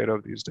to be afraid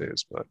of these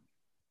days, but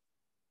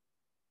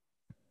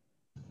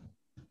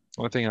the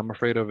only thing I'm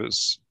afraid of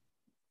is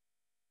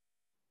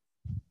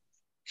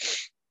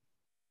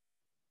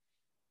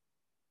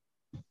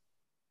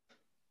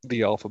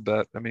the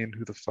alphabet. I mean,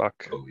 who the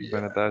fuck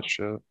invented that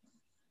shit?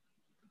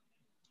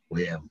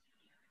 Liam.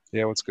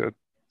 Yeah, what's good?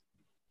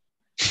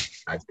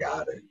 I've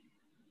got it.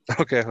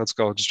 Okay, let's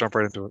go. Just jump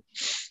right into it.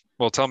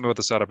 Well, tell me what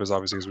the setup is,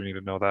 obviously, because we need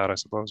to know that, I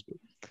suppose. But...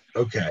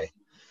 Okay.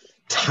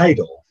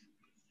 Title: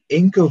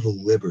 Ink of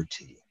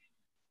Liberty,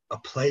 a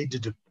play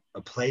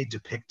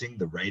depicting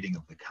the writing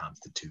of the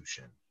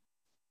Constitution.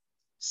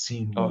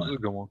 Scene 1. This is a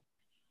good one.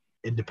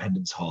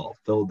 Independence Hall,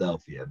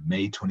 Philadelphia,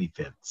 May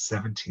 25th,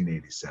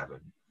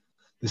 1787.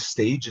 The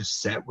stage is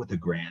set with a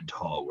grand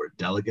hall where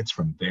delegates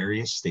from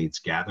various states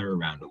gather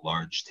around a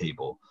large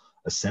table.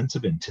 A sense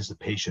of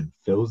anticipation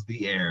fills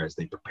the air as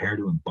they prepare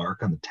to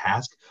embark on the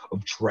task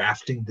of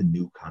drafting the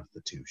new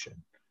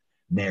Constitution.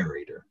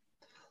 Narrator: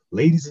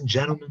 Ladies and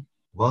gentlemen,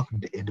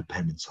 welcome to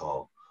Independence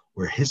Hall,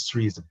 where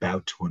history is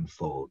about to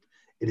unfold.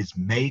 It is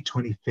May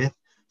 25th,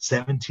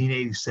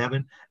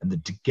 1787, and the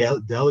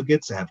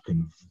delegates have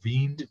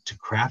convened to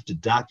craft a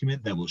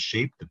document that will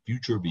shape the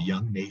future of a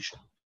young nation.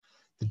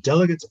 The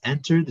delegates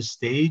enter the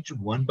stage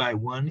one by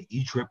one,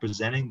 each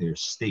representing their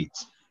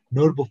states.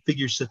 Notable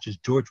figures such as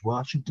George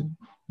Washington,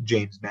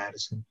 James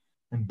Madison,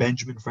 and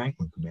Benjamin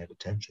Franklin command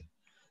attention.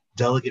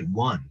 Delegate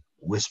 1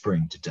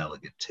 whispering to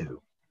Delegate 2.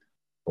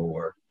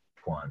 4,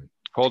 1.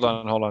 Hold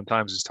on.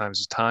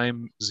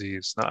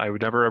 Timesies. I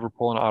would never ever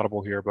pull an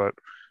audible here, but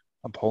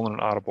I'm pulling an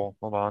audible.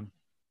 Hold on.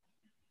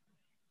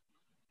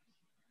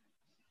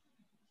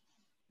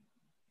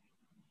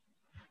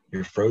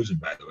 You're frozen,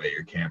 by the way.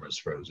 Your camera's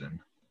frozen.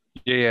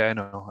 Yeah, I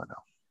know.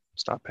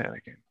 Stop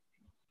panicking.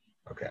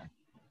 Okay.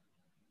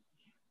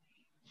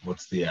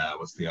 What's the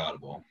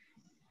audible?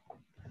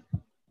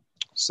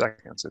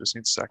 Seconds. I just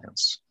need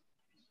seconds.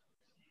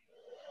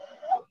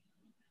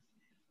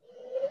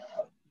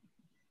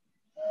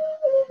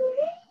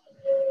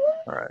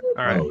 All right.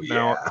 Oh,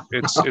 now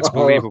yeah. it's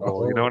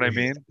believable. You know what I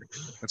mean?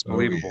 It's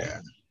believable.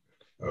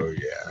 Oh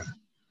yeah.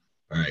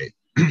 All right.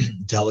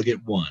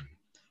 Delegate 1.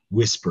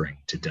 whispering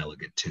to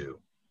Delegate 2.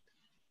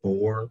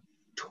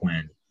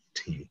 420.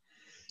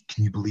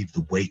 Can you believe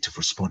the weight of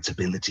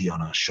responsibility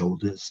on our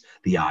shoulders?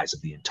 The eyes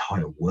of the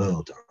entire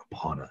world are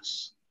upon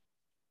us.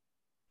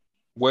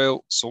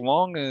 Well, so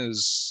long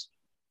as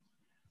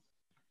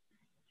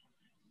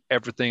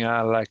everything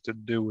I like to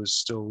do is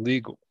still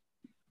legal,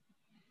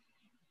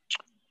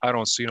 I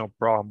don't see no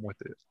problem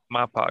with it.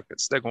 My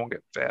pockets, they're going to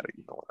get fatter,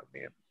 you know what I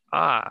mean?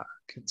 I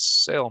can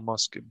sell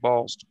musket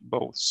balls to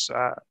both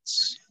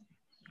sides.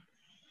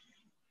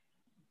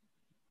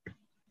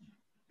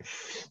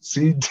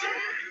 See,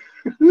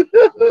 the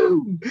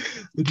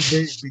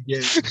debate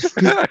begins.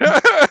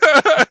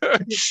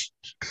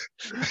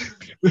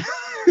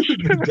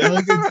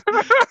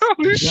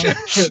 Holy shit.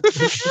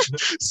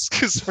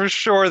 Because for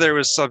sure there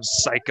was some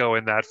psycho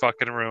in that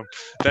fucking room.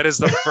 That is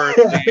the first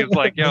thing. He's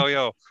like,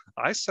 yo,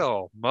 I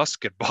sell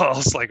musket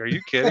balls. Like, are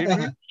you kidding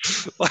me?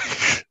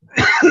 Like...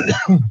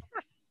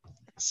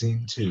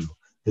 Scene 2.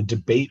 The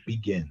debate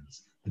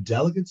begins. The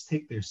delegates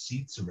take their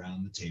seats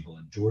around the table,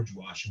 and George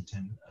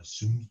Washington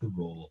assumes the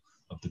role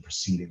of the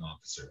proceeding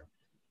officer.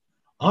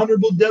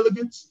 Honorable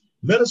delegates,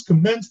 let us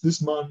commence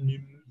this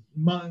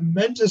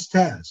momentous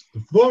task.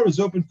 The floor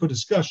is open for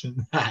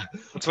discussion.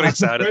 That's what it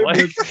sounded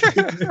like.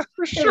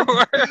 For sure.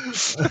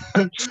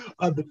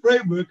 On the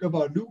framework of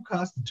our new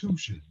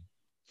Constitution.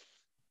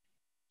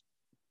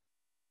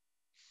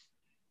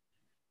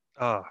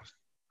 You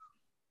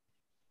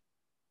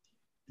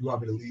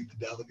want me to lead the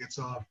delegates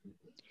off?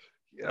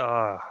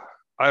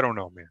 I don't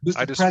know, man. Mr.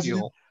 I just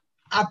President,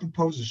 I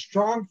propose a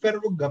strong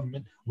federal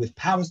government with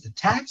powers to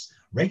tax,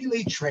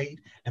 regulate trade,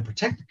 and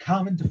protect the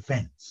common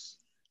defense.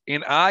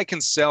 And I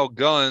can sell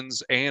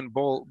guns and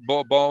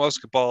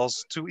musket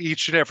balls to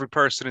each and every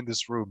person in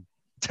this room.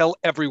 Tell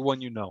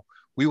everyone you know.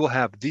 We will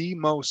have the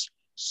most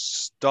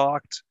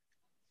stocked.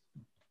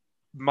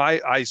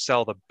 I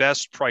sell the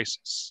best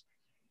prices.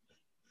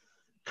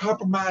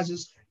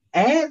 Compromises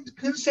and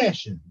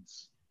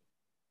concessions.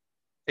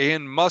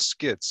 And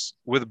muskets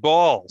with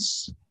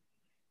balls.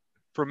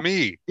 For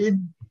me.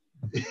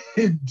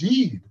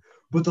 Indeed.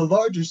 But the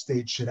larger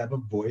states should have a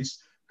voice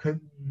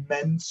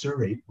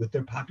commensurate with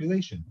their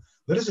population.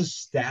 Let us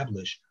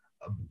establish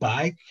a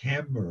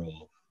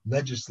bicameral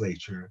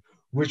legislature,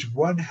 which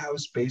one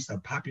house based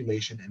on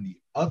population and the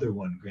other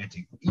one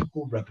granting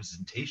equal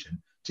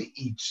representation to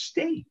each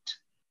state.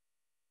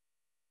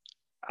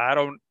 I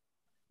don't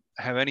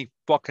have any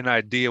fucking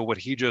idea what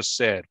he just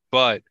said,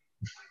 but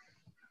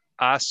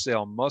I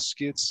sell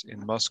muskets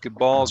and musket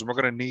balls, and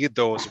we're going to need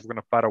those if we're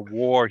going to fight a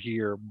war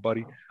here,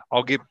 buddy.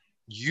 I'll give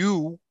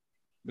you,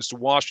 Mr.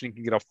 Washington,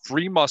 can get a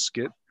free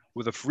musket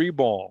with a free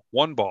ball,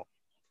 one ball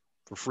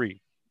for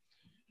free.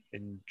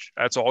 And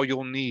that's all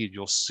you'll need.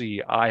 You'll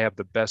see I have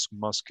the best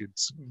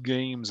muskets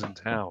games in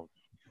town.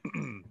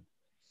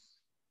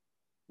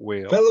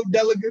 Well, fellow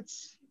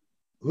delegates,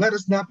 let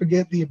us not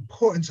forget the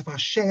importance of our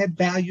shared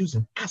values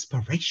and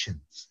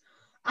aspirations.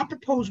 I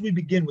propose we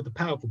begin with a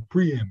powerful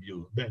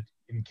preamble that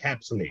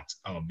encapsulates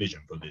our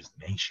vision for this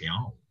nation.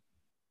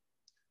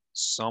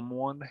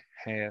 Someone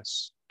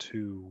has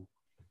to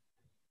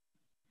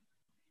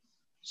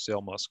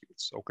sell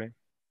muskets, okay?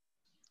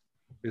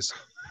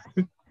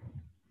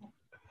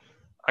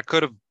 I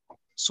could have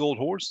sold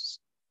horses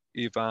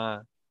if I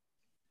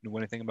knew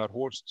anything about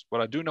horses.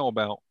 What I do know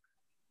about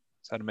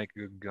is how to make a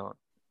good gun,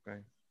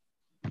 okay?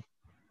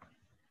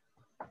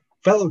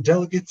 Fellow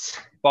delegates,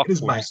 Fuck it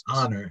is horses. my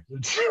honor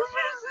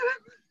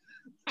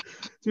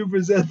to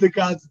present the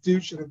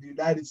Constitution of the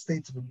United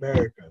States of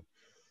America.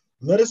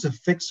 Let us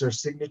affix our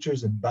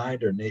signatures and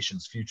bind our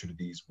nation's future to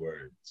these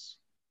words.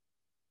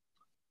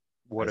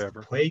 Whatever.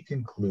 As the play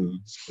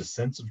concludes, the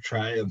sense of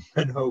triumph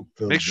and hope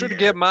fills Make sure the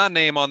to air. get my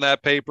name on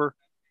that paper.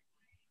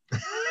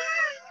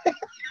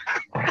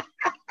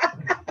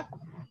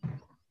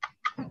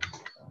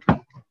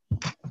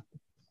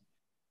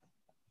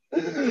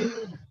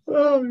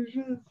 Oh,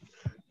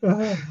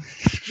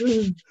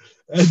 shit.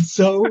 And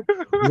so,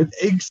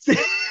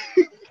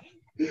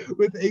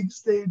 with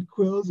ink-stained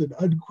quills and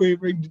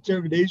unquavering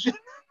determination,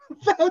 the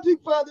Founding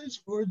Fathers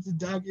forged a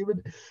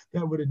document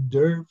that would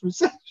endure for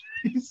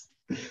centuries.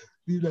 The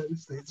United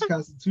States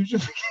Constitution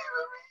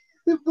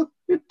became a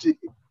liberty,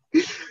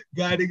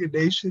 guiding a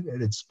nation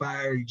and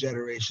inspiring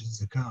generations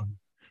to come.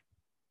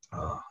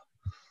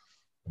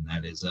 And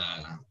that is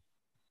that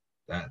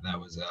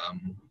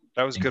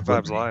was Good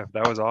Vibes Live.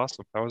 That was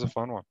awesome. That was a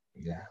fun one.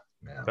 Yeah.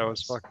 That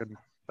was awesome.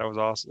 That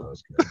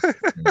was good.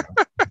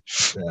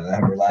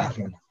 That we're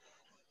laughing.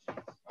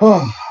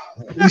 Oh,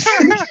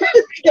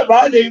 get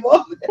my name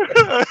off.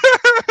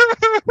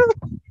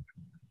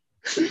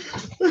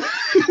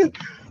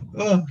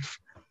 Oh,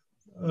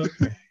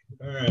 okay.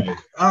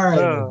 All right.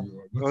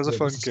 That was a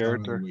fun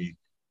character.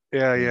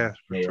 Yeah,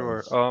 for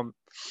sure.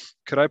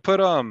 Could I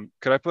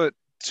put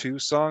 2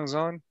 songs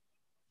on?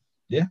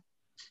 Yeah.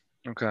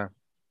 Okay.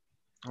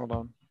 Hold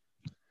on.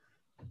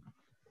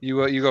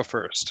 You go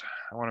first.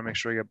 I want to make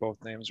sure I get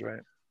both names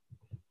right.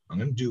 I'm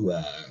gonna do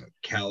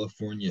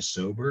California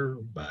Sober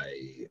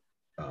by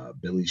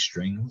Billy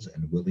Strings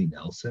and Willie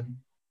Nelson.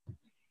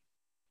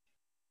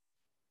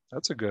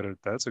 That's a good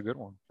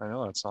one. I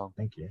know that song.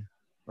 Thank you.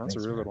 That's a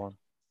real good one.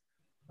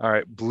 All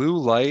right, Blue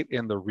Light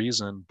and the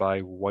Reason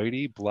by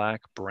Whitey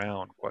Black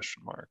Brown ? Okay.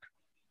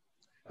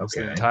 It's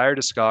the entire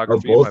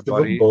discography of my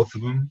buddy. Both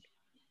of them.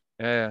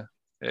 Yeah.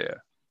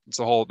 It's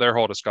their whole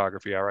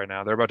discography out right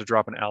now. They're about to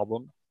drop an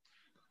album,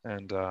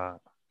 and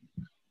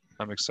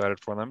I'm excited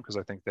for them because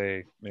I think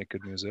they make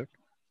good music.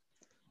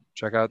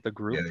 Check out the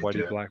group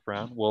Whitey Black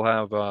Brown. We'll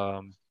have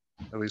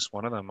at least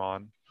one of them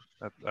on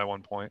at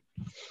one point.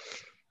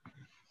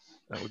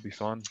 That would be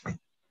fun.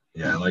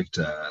 Yeah, I like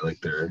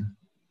their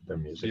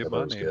music. Get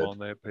my name on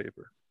that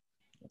paper.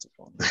 That's a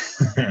fun one.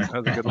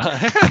 That was a good line.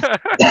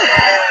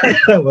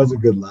 That was a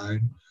good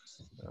line.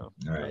 No,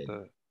 all right.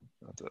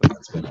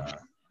 That's been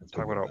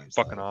talk about how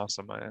fucking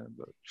awesome I am,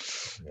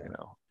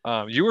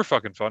 but you were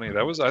fucking funny.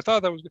 I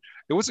thought that was good.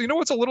 It was. You know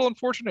what's a little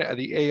unfortunate?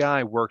 The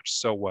AI worked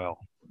so well,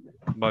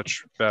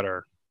 much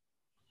better.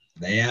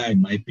 The AI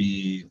might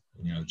be,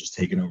 just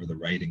taking over the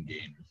writing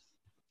game.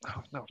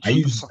 Oh, no, I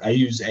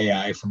use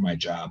AI for my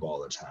job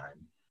all the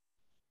time.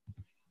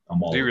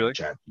 I'm all over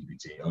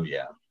ChatGPT. Oh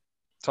yeah.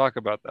 Talk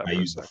about that. I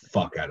use the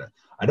fuck out of it.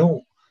 I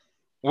don't.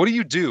 What do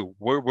you do?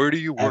 Where do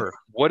you work?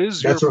 What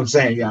is That's what I'm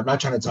saying. Yeah, I'm not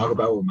trying to talk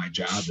about what my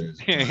job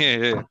is.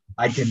 Yeah.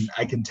 I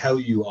can tell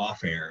you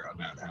off air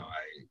about how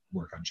I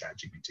work on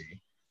ChatGPT.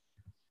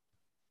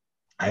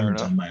 I haven't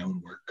done my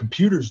own work.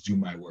 Computers do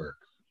my work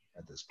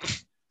at this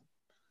point.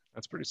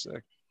 That's pretty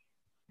sick.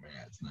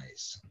 Yeah, it's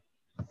nice.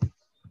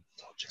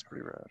 It's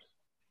pretty rad.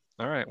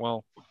 All right.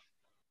 Well,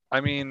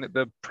 I mean,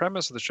 the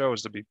premise of the show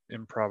is to be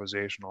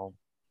improvisational.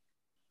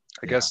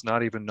 I guess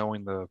not even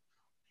knowing the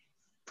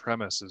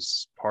premise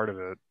is part of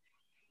it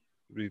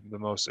would be the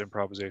most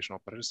improvisational,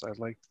 but I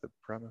like the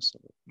premise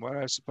of it.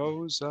 Well, I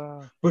suppose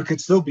but it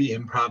could still be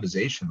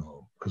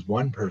improvisational because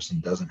one person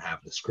doesn't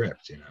have the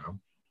script,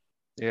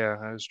 Yeah,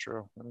 that is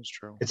true.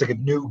 It's like a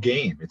new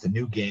game. It's a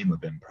new game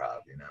of improv,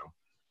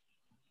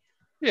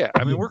 Yeah,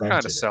 I mean, we're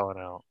kind of selling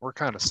out.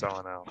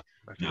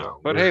 No,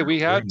 but hey, we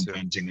had to.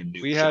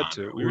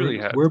 We really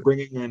had to. We're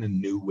bringing in a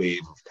new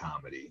wave of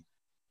comedy.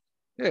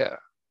 Yeah.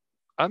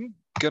 I'm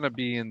going to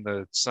be in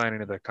the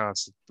signing of the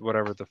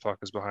whatever the fuck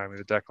is behind me,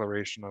 the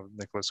Declaration of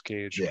Nicolas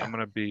Cage. Yeah. I'm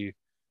going to be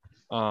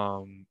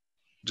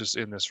just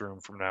in this room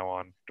from now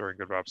on during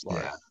Good Vibes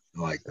Live. Yeah,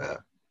 I like that.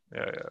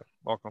 Yeah.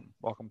 Welcome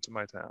to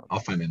my town. I'll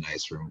find a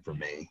nice room for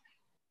me.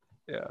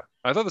 Yeah,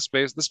 I thought the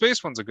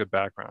space one's a good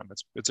background.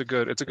 It's a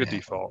good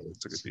default.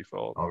 It's a good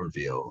default. I'll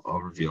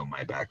reveal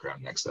my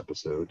background next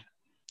episode.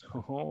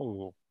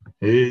 Oh.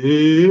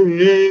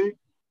 Hey.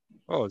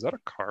 Oh, is that a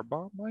car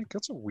bomb, Mike?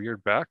 That's a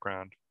weird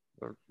background.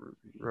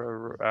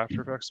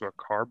 After Effects of a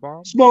car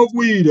bomb. Smoke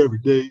weed every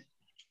day.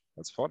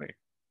 That's funny.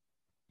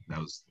 That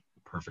was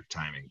perfect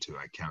timing too.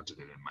 I counted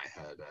it in my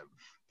head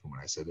when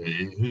I said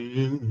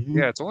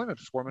Yeah, it's only been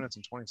 4 minutes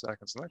and 20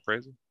 seconds. Isn't that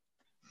crazy?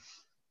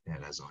 Yeah,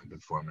 it has only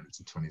been 4 minutes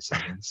and 20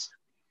 seconds.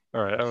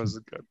 All right, that was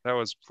good. That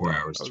was 4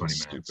 hours, 20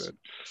 minutes. Stupid.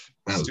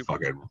 That was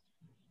fucking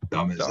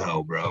dumb as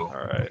hell, bro.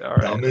 All right.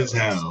 Dumb as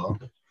hell.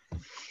 I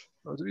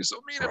was be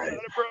so mean about it,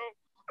 bro.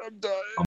 I'm done.